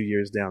a few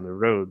years down the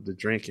road, the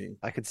drinking.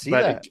 I could see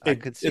that.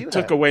 It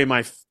took away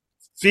my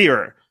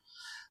fear.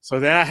 So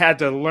then I had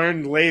to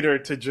learn later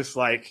to just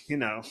deal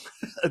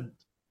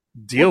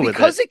with it.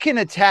 Because it can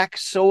attack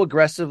so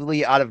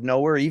aggressively out of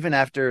nowhere, even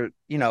after,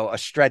 a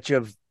stretch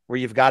of where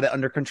you've got it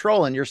under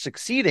control and you're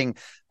succeeding.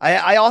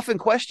 I often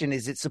question,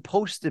 is it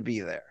supposed to be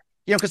there?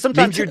 Because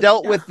sometimes you're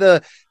dealt with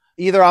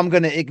either I'm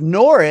going to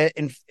ignore it,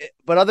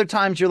 but other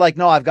times you're like,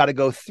 no, I've got to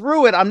go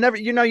through it. I'm never,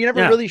 you're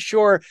never really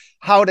sure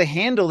how to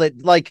handle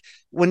it. Like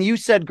when you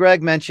said,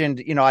 Greg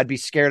mentioned, I'd be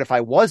scared if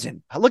I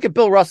wasn't. Look at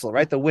Bill Russell,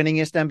 right? The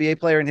winningest NBA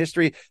player in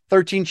history,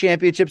 13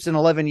 championships in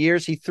 11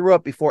 years. He threw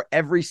up before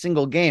every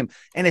single game.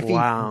 And if he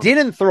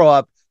didn't throw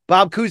up,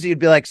 Bob Cousy would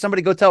be like,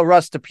 somebody go tell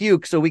Russ to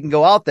puke so we can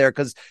go out there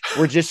because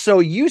we're just so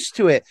used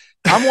to it.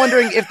 I'm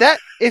wondering if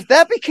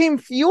that became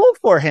fuel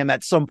for him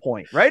at some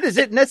point, right? Is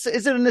it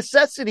a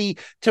necessity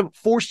to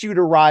force you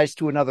to rise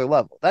to another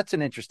level? That's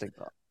an interesting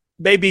thought.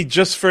 Maybe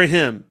just for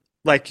him.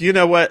 You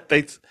know what?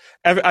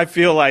 I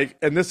feel like,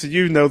 and this,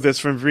 this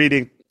from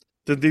reading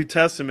the New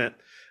Testament,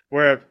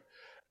 where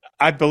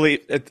I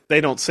believe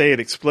they don't say it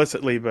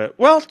explicitly, but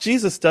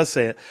Jesus does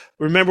say it.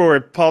 Remember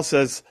where Paul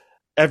says,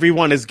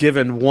 everyone is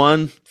given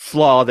one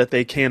flaw that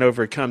they can't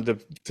overcome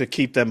to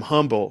keep them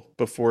humble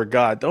before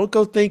God. Don't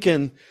go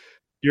thinking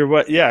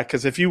you're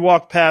because if you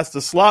walk past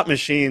the slot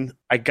machine,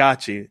 I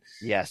got you.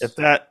 Yes. If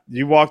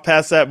you walk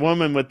past that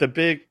woman with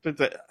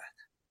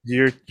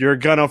you're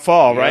gonna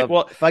fall, right?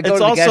 Well, if I go to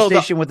the gas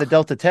station with the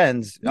Delta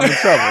 10s, I'm in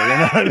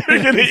trouble.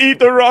 You're gonna eat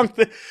the wrong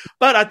thing.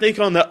 But I think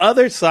on the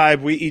other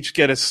side, we each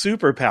get a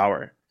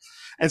superpower.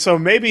 And so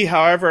maybe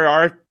however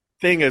our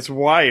thing is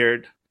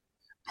wired,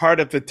 part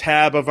of the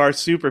tab of our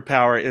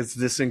superpower is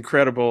this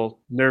incredible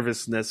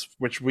nervousness,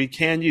 which we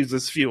can use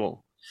as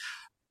fuel.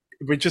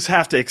 We just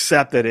have to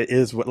accept that it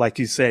is what, like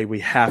you say, we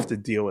have to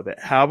deal with it.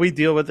 How we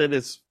deal with it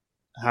is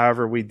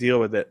however we deal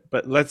with it.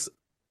 But let's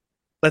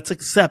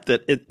accept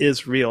that it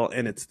is real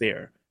and it's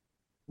there.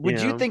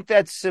 Would you think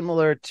that's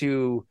similar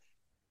to,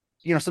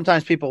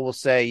 sometimes people will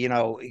say, you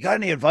got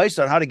any advice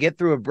on how to get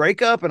through a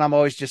breakup? And I'm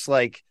always just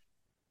like,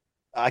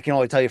 I can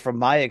only tell you from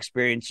my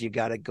experience, you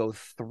got to go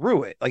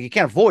through it. You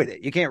can't avoid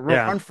it. You can't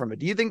run from it.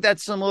 Do you think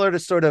that's similar to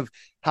sort of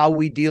how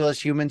we deal as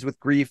humans with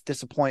grief,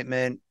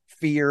 disappointment,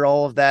 fear,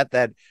 all of that,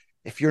 that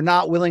if you're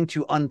not willing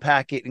to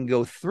unpack it and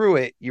go through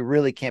it, you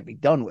really can't be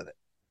done with it?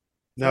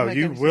 No,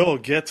 you will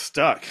get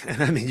stuck.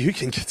 And I mean, you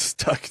can get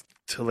stuck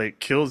till it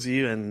kills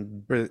you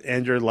and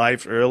end your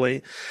life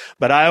early.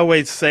 But I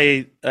always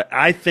say,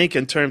 I think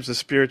in terms of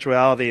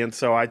spirituality. And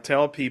so I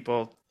tell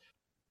people,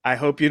 I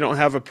hope you don't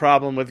have a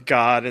problem with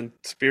God and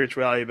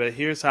spirituality, but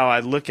here's how I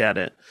look at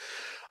it.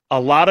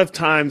 A lot of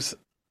times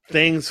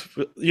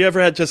you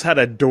ever had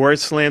a door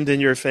slammed in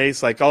your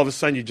face? Like all of a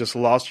sudden you just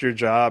lost your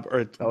job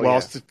or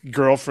lost a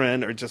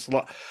girlfriend or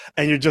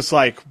and you're just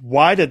like,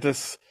 why did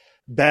this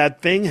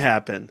bad thing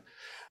happen?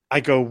 I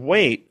go,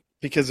 wait,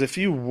 because if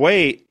you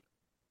wait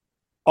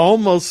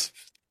almost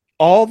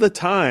all the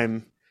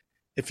time,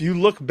 if you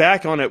look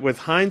back on it with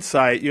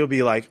hindsight, you'll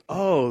be like,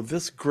 oh,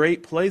 this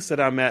great place that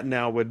I'm at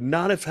now would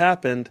not have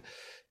happened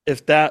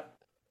if that,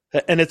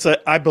 and it's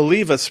I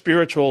believe a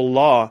spiritual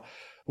law.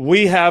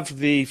 We have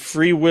the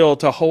free will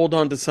to hold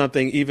on to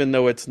something even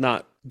though it's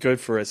not good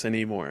for us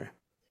anymore,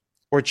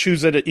 or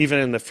choose it even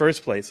in the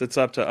first place. It's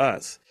up to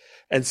us.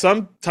 And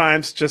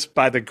sometimes just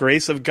by the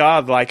grace of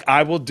God, like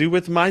I will do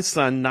with my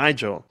son,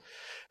 Nigel,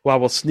 I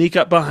will sneak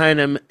up behind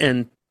him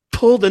and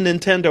pull the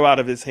Nintendo out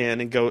of his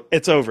hand and go,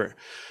 it's over.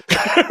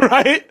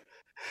 Right?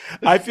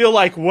 I feel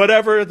like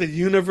whatever the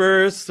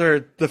universe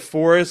or the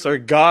force or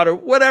God or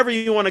whatever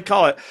you want to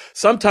call it,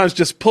 sometimes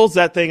just pulls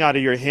that thing out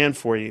of your hand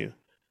for you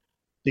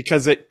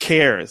because it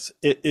cares.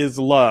 It is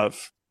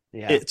love.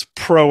 Yeah. It's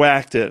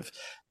proactive.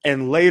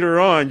 And later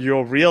on,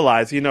 you'll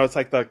realize, it's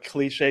like the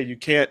cliche,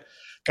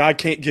 God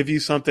can't give you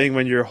something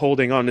when you're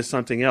holding on to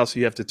something else.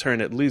 You have to turn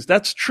it loose.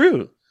 That's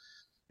true.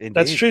 Indeed.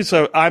 That's true.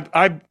 So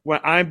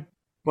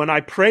when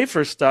I pray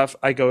for stuff,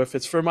 I go, if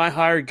it's for my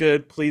higher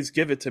good, please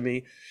give it to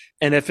me.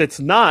 And if it's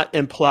not,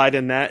 implied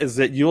in that is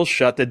that you'll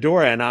shut the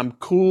door, and I'm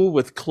cool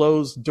with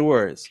closed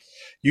doors.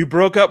 You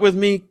broke up with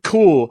me?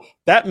 Cool.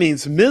 That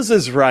means Ms.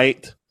 is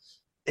right.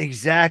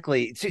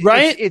 Exactly.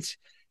 Right? It's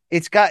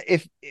a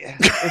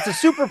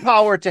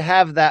superpower to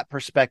have that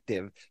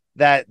perspective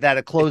that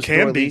a closed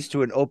door leads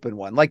to an open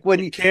one. Like when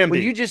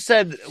you just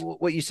said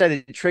what you said,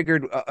 it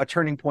triggered a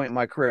turning point in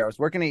my career. I was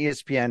working at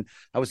ESPN.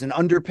 I was an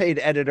underpaid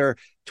editor.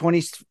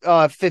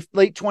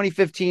 Late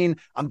 2015.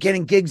 I'm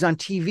getting gigs on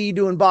TV,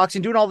 doing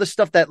boxing, doing all this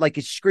stuff that like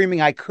is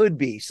screaming, I could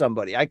be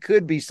somebody.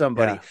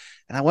 Yeah.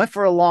 And I went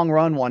for a long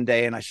run one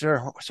day, and I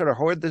sort of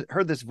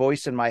heard this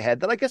voice in my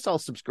head that I guess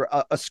I'll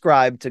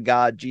ascribe to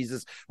God,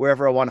 Jesus,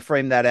 wherever I want to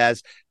frame that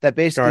as. That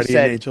basically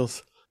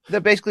angels.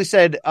 That basically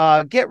said,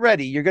 get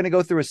ready. You're going to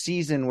go through a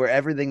season where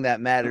everything that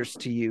matters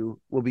to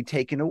you will be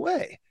taken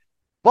away.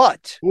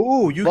 But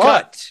you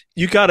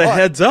got a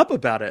heads up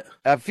about it.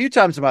 A few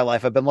times in my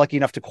life, I've been lucky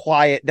enough to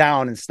quiet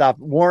down and stop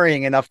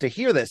worrying enough to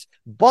hear this.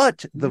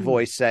 But the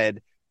voice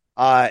said,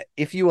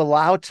 if you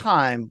allow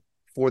time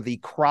for the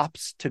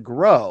crops to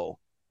grow,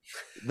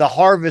 the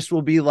harvest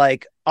will be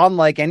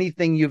unlike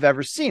anything you've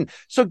ever seen.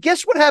 So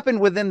guess what happened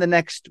within the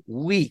next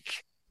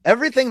week?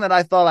 Everything that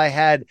I thought I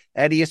had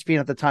at ESPN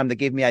at the time that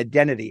gave me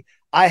identity.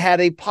 I had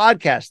a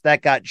podcast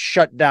that got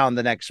shut down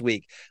the next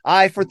week.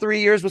 I, for 3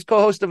 years, was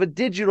co-host of a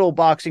digital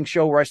boxing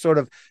show where I sort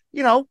of,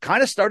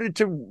 kind of started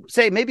to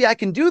say, maybe I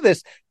can do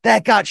this.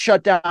 That got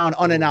shut down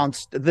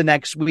unannounced the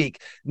next week.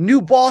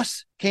 New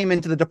boss came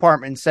into the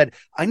department and said,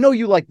 I know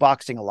you like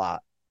boxing a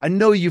lot. I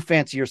know you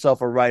fancy yourself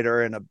a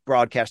writer and a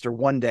broadcaster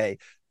one day,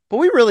 but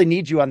we really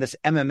need you on this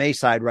MMA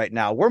side right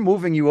now. We're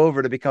moving you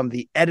over to become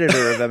the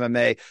editor of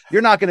MMA.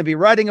 You're not going to be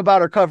writing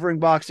about or covering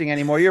boxing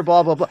anymore. You're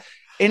blah, blah, blah.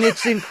 And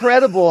it's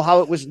incredible how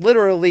it was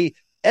literally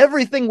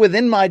everything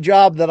within my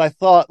job that I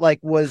thought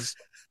was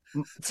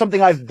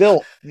something I've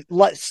built,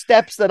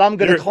 steps that I'm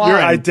going to climb.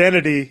 Your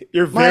identity,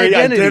 your very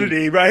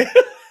identity, right?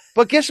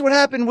 But guess what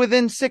happened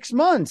within 6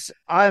 months?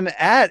 I'm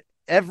at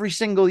every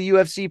single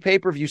UFC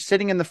pay-per-view,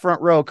 sitting in the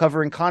front row,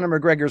 covering Conor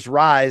McGregor's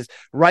rise,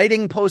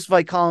 writing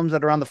post-fight columns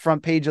that are on the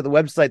front page of the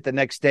website the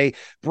next day,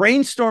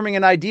 brainstorming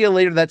an idea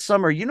later that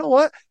summer. You know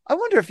what? I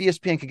wonder if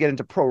ESPN could get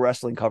into pro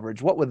wrestling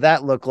coverage. What would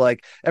that look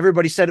like?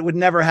 Everybody said it would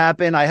never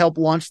happen. I helped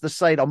launch the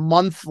site a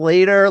month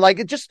later.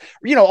 It just,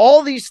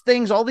 all these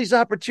things, all these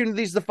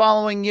opportunities the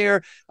following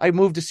year. I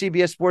moved to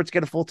CBS Sports,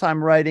 get a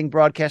full-time writing,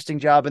 broadcasting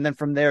job, and then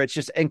from there, it's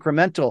just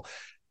incremental.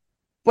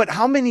 But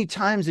how many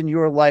times in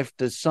your life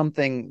does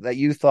something that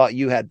you thought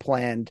you had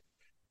planned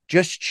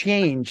just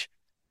change,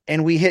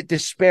 and we hit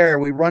despair?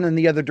 We run in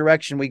the other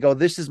direction. We go,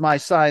 this is my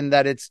sign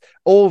that it's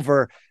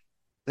over.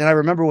 Then I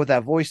remember what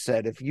that voice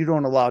said. If you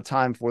don't allow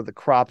time for the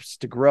crops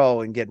to grow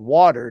and get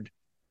watered,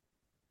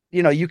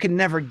 you can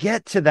never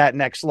get to that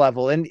next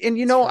level. And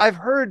I've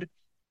heard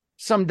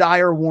some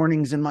dire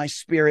warnings in my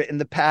spirit in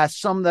the past,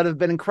 some that have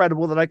been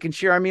incredible that I can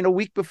share. I mean, a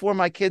week before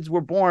my kids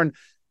were born,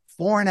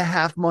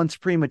 4.5 months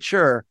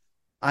premature,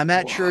 I'm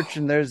at church,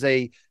 and there's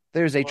a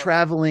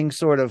traveling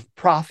sort of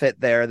prophet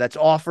there that's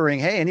offering,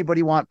 hey,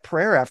 anybody want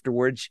prayer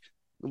afterwards?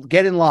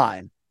 Get in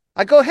line.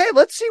 I go, hey,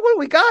 let's see what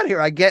we got here.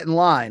 I get in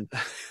line.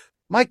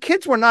 My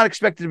kids were not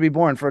expected to be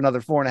born for another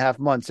 4.5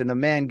 months. And the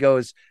man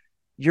goes,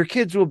 your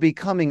kids will be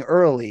coming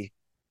early.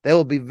 They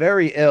will be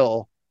very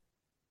ill.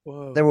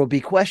 Whoa. There will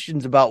be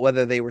questions about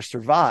whether they will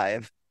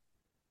survive.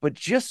 But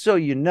just so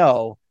you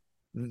know,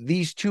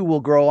 these two will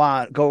go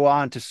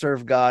on to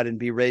serve God and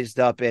be raised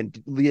up and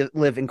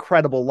live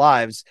incredible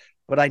lives.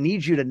 But I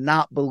need you to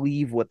not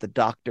believe what the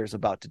doctor's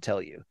about to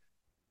tell you.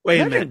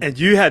 Wait a minute. And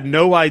you had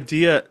no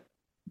idea.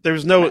 There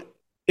was no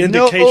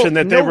indication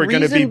that they were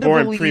going to be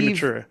born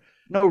premature.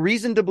 No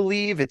reason to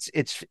believe. It's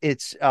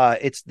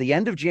the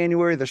end of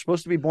January. They're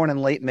supposed to be born in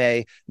late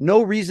May.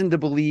 No reason to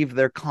believe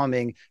they're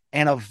coming.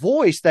 And a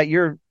voice that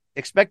you're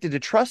expected to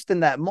trust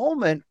in that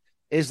moment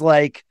is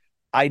like,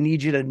 I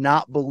need you to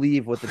not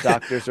believe what the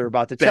doctors are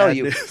about to tell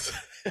you.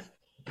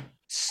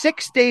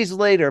 6 days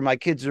later, my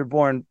kids are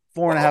born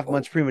 4.5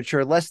 months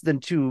premature, less than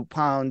 2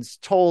 pounds,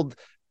 told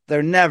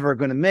they're never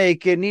going to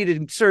make it,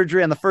 needed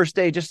surgery on the first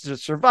day just to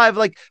survive.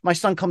 My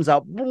son comes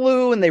out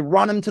blue and they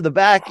run him to the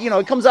back.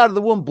 It comes out of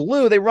the womb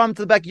blue. They run him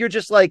to the back. You're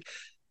just like,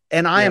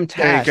 and I am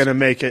tasked. Ain't going to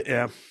make it.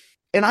 Yeah.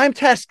 And I'm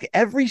tasked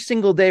every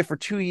single day for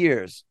 2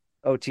 years.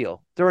 Oteil,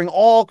 during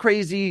all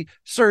crazy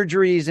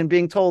surgeries and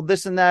being told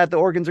this and that, the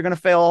organs are going to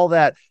fail, all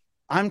that.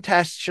 I'm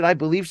tasked. Should I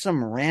believe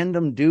some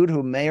random dude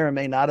who may or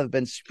may not have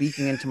been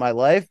speaking into my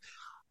life?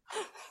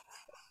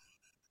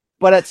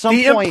 But at some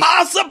point,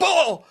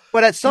 impossible.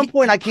 But at some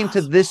point, I came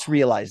to this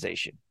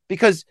realization,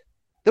 because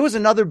there was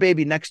another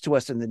baby next to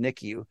us in the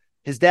NICU.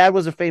 His dad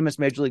was a famous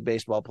Major League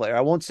Baseball player.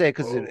 I won't say it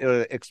because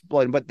it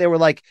exploded, but they were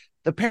like,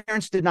 the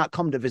parents did not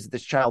come to visit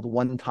this child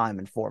one time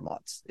in 4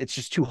 months. It's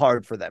just too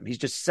hard for them. He's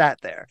just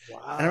sat there. Wow.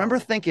 And I remember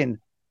thinking,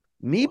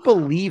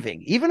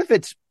 believing, even if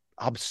it's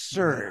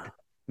absurd,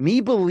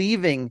 me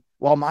believing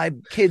while my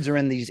kids are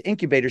in these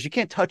incubators, you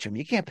can't touch them.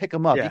 You can't pick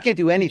them up. You can't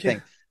do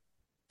anything.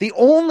 The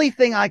only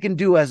thing I can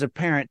do as a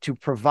parent to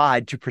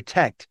provide, to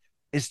protect,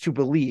 is to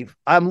believe.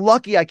 I'm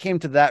lucky I came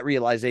to that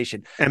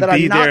realization. And that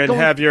be I'm not there and going...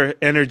 have your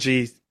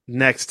energy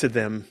next to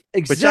them.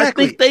 Exactly. Which I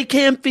think they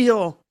can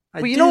feel.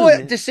 But you know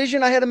what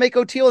decision I had to make,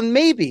 O'Teal? And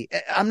maybe,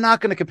 I'm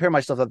not going to compare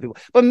myself to other people,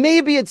 but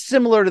maybe it's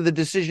similar to the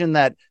decision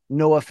that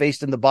Noah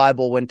faced in the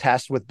Bible when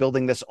tasked with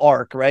building this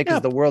ark, right?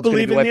 Because the world's going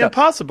to be wiped out.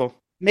 Impossible.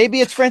 Maybe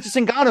it's Francis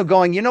Ngannou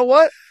going, you know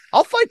what?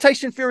 I'll fight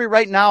Tyson Fury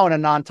right now in a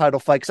non-title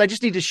fight because I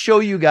just need to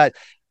show you guys.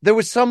 There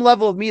was some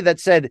level of me that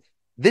said,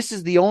 this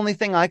is the only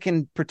thing I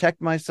can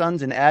protect my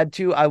sons and add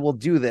to. I will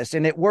do this.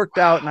 And it worked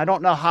out. And I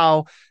don't know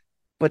how.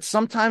 But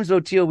sometimes,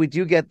 O'Teal, we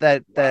do get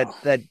that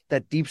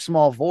deep,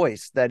 small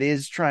voice that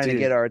is trying to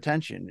get our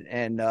attention.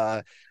 And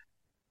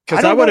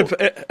because I would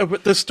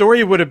have, the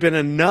story would have been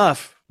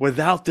enough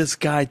without this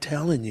guy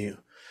telling you.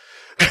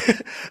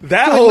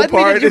 That whole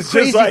part is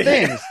just like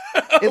things.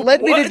 It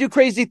led me to do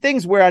crazy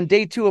things. Where on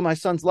day 2 of my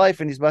son's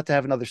life, and he's about to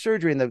have another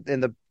surgery,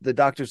 and the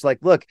doctor's like,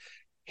 "Look,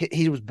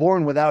 he was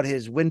born without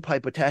his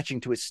windpipe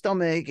attaching to his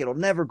stomach. It'll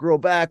never grow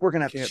back. We're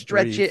going to have to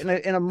stretch it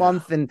in a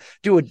month and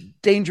do a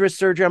dangerous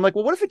surgery." I'm like,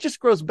 well, what if it just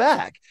grows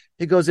back?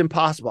 He goes,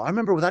 impossible. I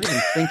remember without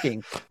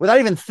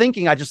even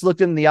thinking, I just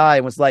looked him in the eye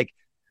and was like,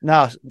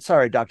 no,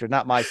 sorry, doctor,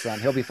 not my son.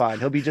 He'll be fine.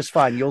 He'll be just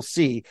fine. You'll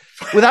see.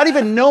 Without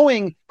even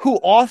knowing who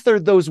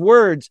authored those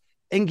words.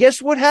 And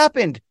guess what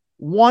happened?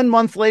 1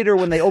 month later,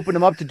 when they opened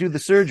him up to do the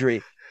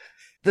surgery,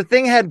 the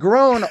thing had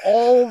grown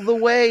all the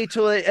way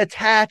till it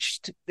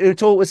attached,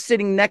 until it was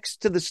sitting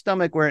next to the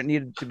stomach where it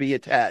needed to be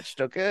attached.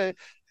 Okay.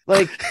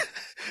 Like,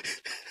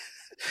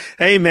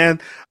 hey man,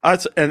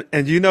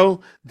 and you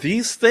know,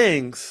 these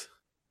things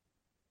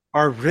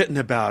are written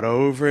about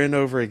over and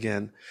over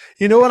again.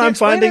 You know what I'm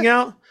finding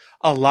out?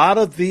 A lot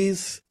of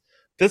this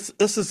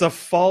is a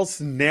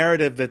false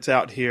narrative that's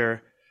out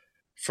here.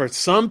 For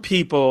some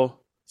people,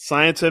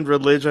 science and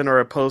religion are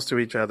opposed to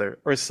each other,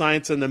 or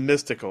science and the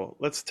mystical.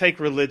 Let's take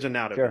religion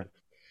out of it.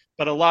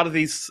 But a lot of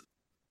these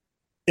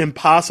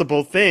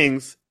impossible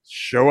things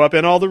show up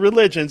in all the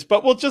religions,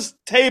 but we'll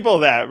just table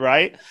that,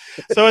 right?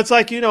 So it's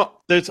like, you know,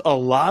 there's a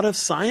lot of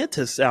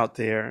scientists out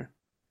there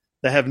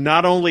that have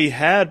not only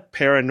had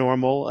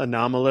paranormal,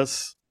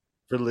 anomalous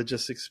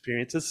religious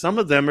experiences, some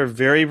of them are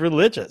very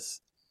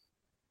religious,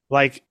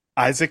 like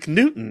Isaac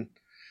Newton.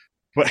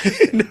 But,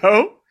 you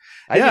know,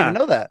 I didn't even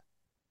know that.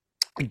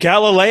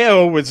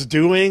 Galileo was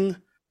doing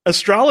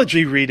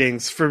astrology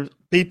readings for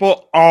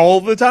people all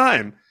the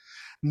time.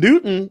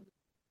 Newton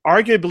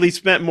arguably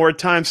spent more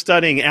time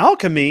studying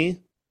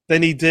alchemy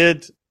than he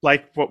did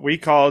like what we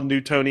call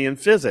Newtonian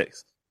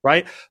physics,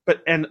 right?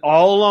 And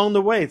all along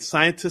the way,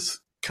 scientists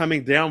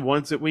coming down,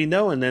 ones that we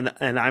know,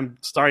 and I'm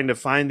starting to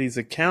find these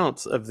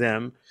accounts of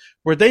them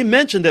where they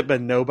mentioned it,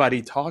 but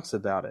nobody talks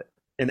about it.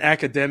 In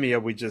academia,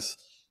 we just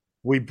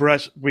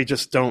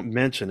don't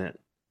mention it.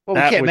 Well,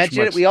 we can't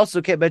mention it. We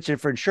also can't mention it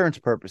for insurance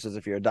purposes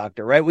if you're a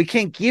doctor, right? We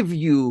can't give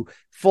you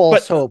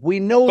false hope. We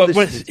know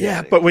this.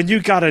 But when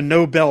you got a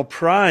Nobel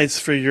Prize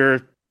for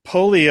your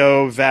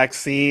polio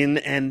vaccine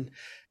and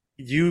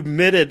you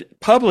admitted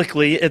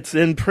publicly, it's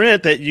in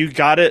print that you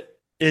got it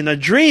in a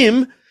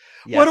dream.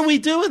 Yes. What do we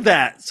do with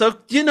that? So,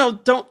 you know,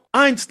 don't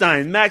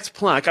Einstein, Max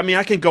Planck. I mean,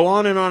 I can go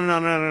on and on and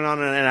on and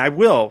on, and I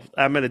will.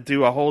 I'm going to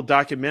do a whole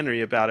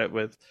documentary about it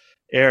with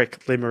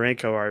Eric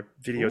Limarenko, our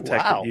video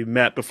tech that you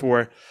met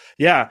before.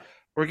 Yeah,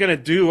 we're going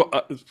to do,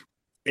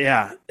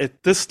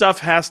 this stuff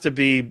has to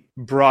be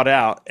brought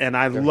out. And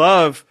I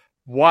love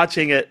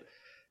watching it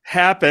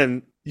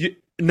happen.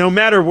 No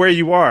matter where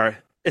you are,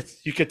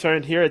 you could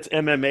turn here, it's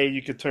MMA.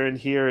 You could turn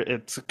here,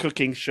 it's a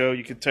cooking show.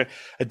 You could turn,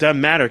 it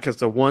doesn't matter because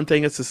the one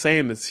thing that's the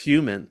same is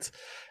humans.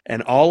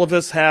 And all of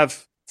us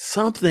have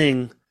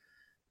something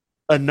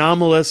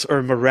anomalous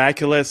or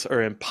miraculous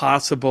or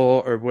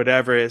impossible or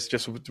whatever. It's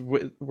just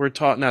we're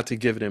taught not to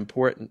give it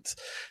importance.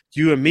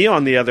 You and me,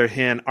 on the other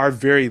hand, our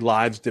very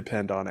lives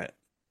depend on it.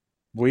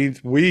 We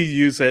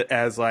use it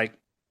as like,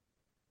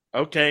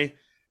 okay,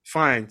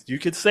 fine, you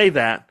could say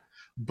that,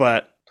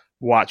 but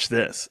watch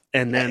this.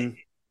 And then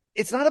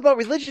it's not about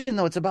religion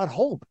though, it's about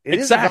hope. It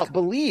is about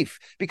belief.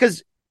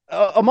 Because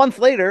a month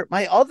later,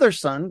 my other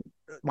son,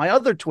 my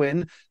other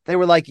twin, they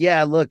were like,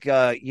 yeah, look,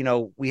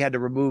 we had to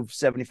remove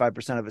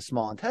 75% of his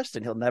small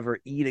intestine. He'll never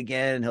eat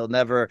again. He'll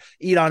never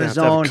eat on his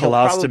own.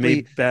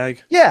 Colostomy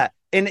bag. Yeah.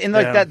 And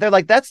like that, they're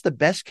like, that's the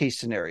best case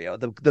scenario.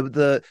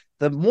 The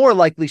more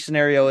likely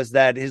scenario is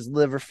that his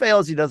liver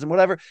fails. He doesn't,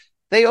 whatever.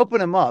 They open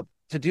him up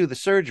to do the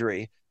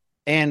surgery.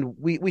 And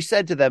we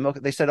said to them,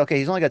 they said, okay,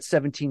 he's only got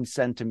 17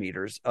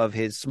 centimeters of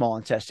his small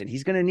intestine.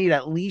 He's going to need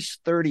at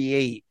least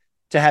 38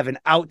 to have an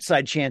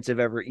outside chance of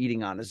ever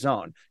eating on his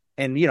own.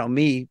 And,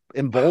 me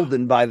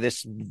emboldened by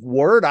this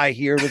word I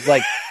hear was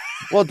like,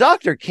 well,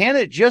 doctor, can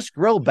it just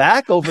grow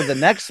back over the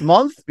next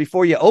month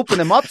before you open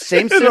him up?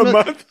 Same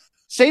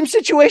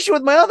situation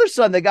with my other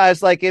son. The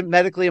guy's like,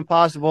 medically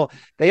impossible.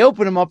 They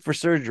open him up for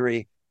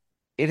surgery.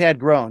 It had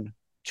grown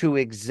to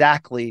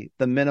exactly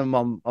the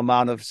minimum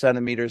amount of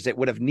centimeters it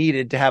would have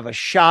needed to have a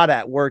shot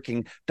at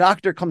working.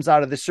 Doctor comes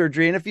out of the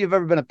surgery. And if you've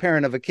ever been a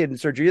parent of a kid in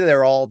surgery, you're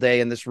there all day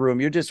in this room.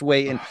 You're just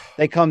waiting.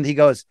 They come, he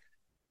goes,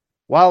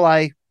 while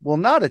I will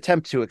not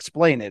attempt to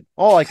explain it,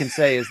 all I can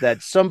say is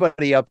that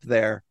somebody up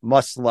there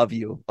must love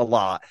you a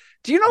lot.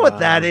 Do you know what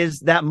that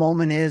is? That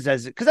moment is,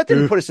 because that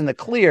didn't put us in the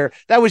clear.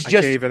 That was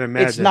just,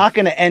 it's not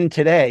going to end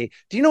today.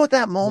 Do you know what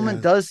that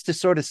moment does to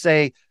sort of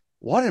say,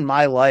 what in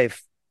my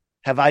life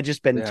have I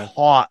just been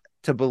taught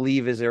to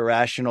believe is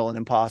irrational and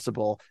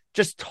impossible?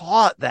 Just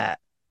taught that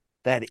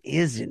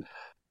isn't.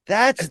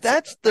 That's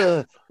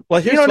the.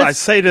 Well, here's what I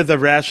say to the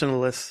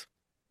rationalists.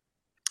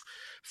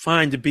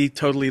 Fine to be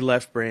totally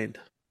left-brained.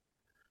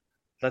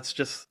 Let's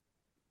just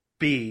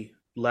be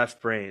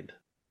left-brained.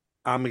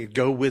 I'm going to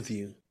go with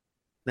you.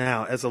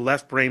 Now, as a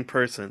left-brained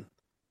person,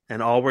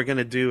 and all we're going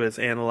to do is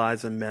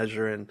analyze and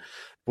measure, and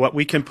what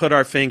we can put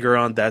our finger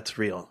on, that's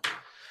real.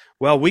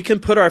 Well, we can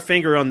put our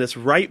finger on this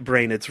right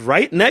brain. It's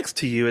right next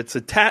to you. It's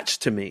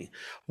attached to me.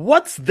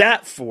 What's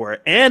that for?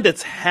 And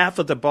it's half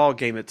of the ball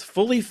game. It's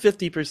fully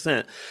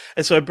 50%.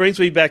 And so it brings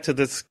me back to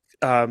this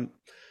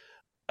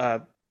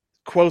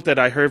quote that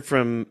I heard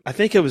from, I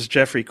think it was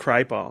Jeffrey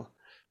Kripal,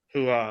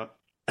 who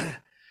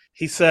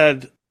he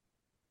said,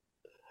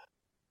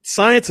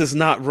 science is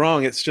not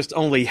wrong. It's just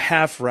only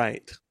half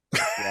right.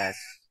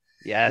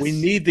 Yes. We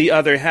need the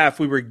other half.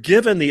 We were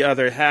given the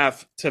other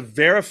half to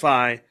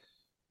verify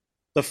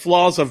the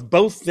flaws of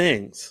both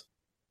things,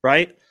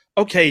 right?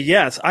 Okay,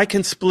 yes, I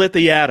can split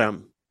the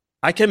atom.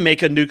 I can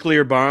make a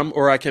nuclear bomb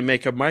or I can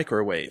make a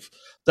microwave.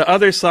 The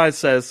other side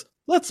says,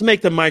 let's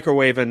make the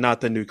microwave and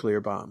not the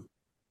nuclear bomb.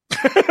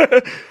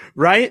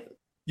 Right?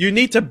 You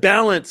need to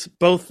balance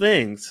both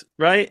things,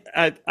 right?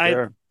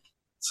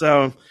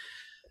 So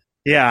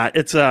yeah,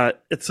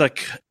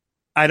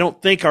 I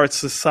don't think our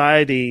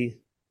society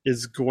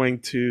is going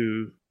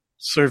to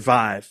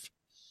survive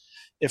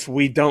if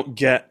we don't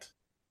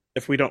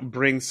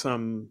bring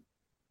some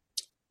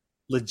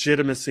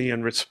legitimacy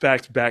and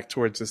respect back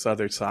towards this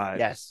other side.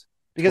 Yes.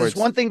 Because it's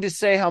one thing to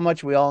say how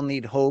much we all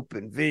need hope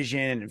and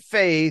vision and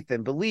faith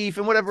and belief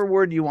and whatever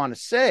word you want to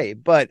say.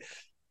 But,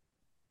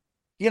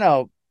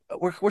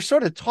 we're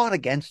sort of taught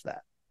against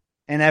that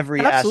in every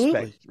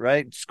aspect,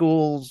 right?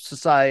 Schools,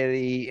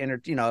 society,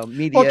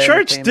 media. Well,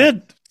 church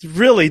did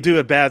really do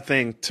a bad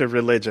thing to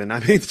religion.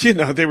 I mean,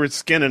 they were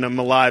skinning them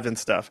alive and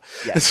stuff.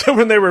 Yeah. And so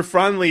when they were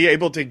finally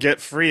able to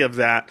get free of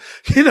that,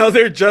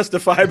 they're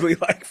justifiably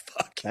like,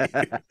 fuck you.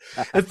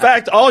 In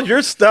fact, all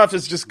your stuff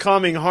is just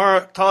causing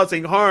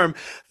harm.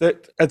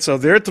 And so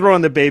they're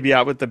throwing the baby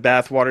out with the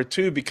bathwater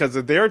too, because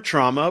of their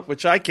trauma,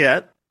 which I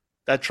get.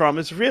 That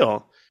trauma is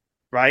real,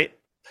 right?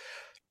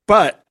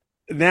 But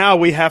now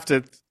we have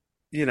to,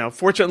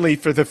 fortunately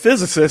for the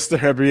physicists,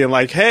 they're being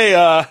like, hey,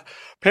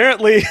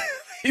 apparently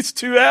these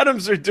two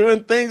atoms are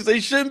doing things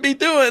they shouldn't be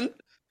doing.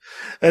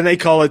 And they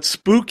call it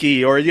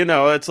spooky, or,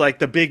 it's like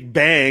the Big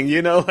Bang,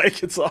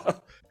 like it's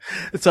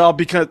all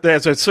because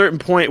there's a certain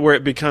point where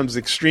it becomes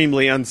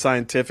extremely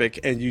unscientific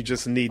and you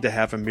just need to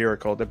have a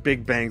miracle. The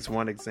Big Bang's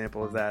one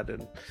example of that,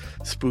 and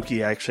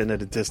spooky action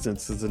at a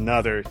distance is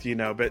another,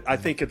 but I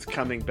think it's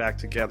coming back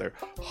together,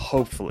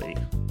 hopefully.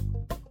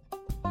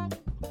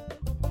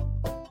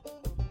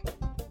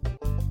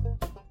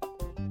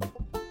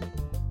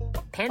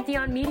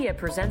 Pantheon Media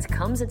presents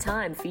Comes a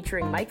Time,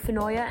 featuring Mike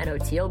Finoia and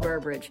Oteil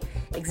Burbridge.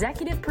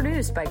 Executive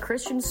produced by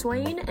Christian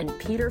Swain and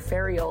Peter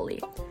Ferrioli.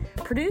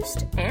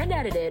 Produced and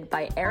edited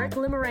by Eric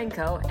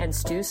Limarenko and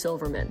Stu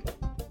Silverman.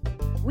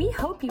 We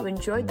hope you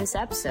enjoyed this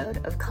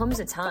episode of Comes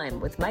a Time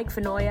with Mike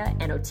Finoia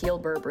and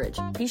Oteil Burbridge.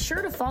 Be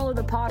sure to follow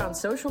the pod on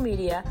social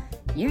media,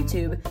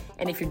 YouTube,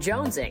 and if you're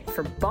jonesing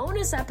for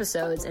bonus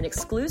episodes and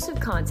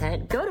exclusive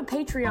content, go to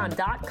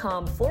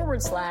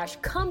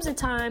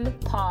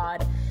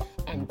patreon.com/comesatimepod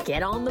and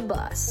get on the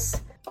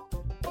bus.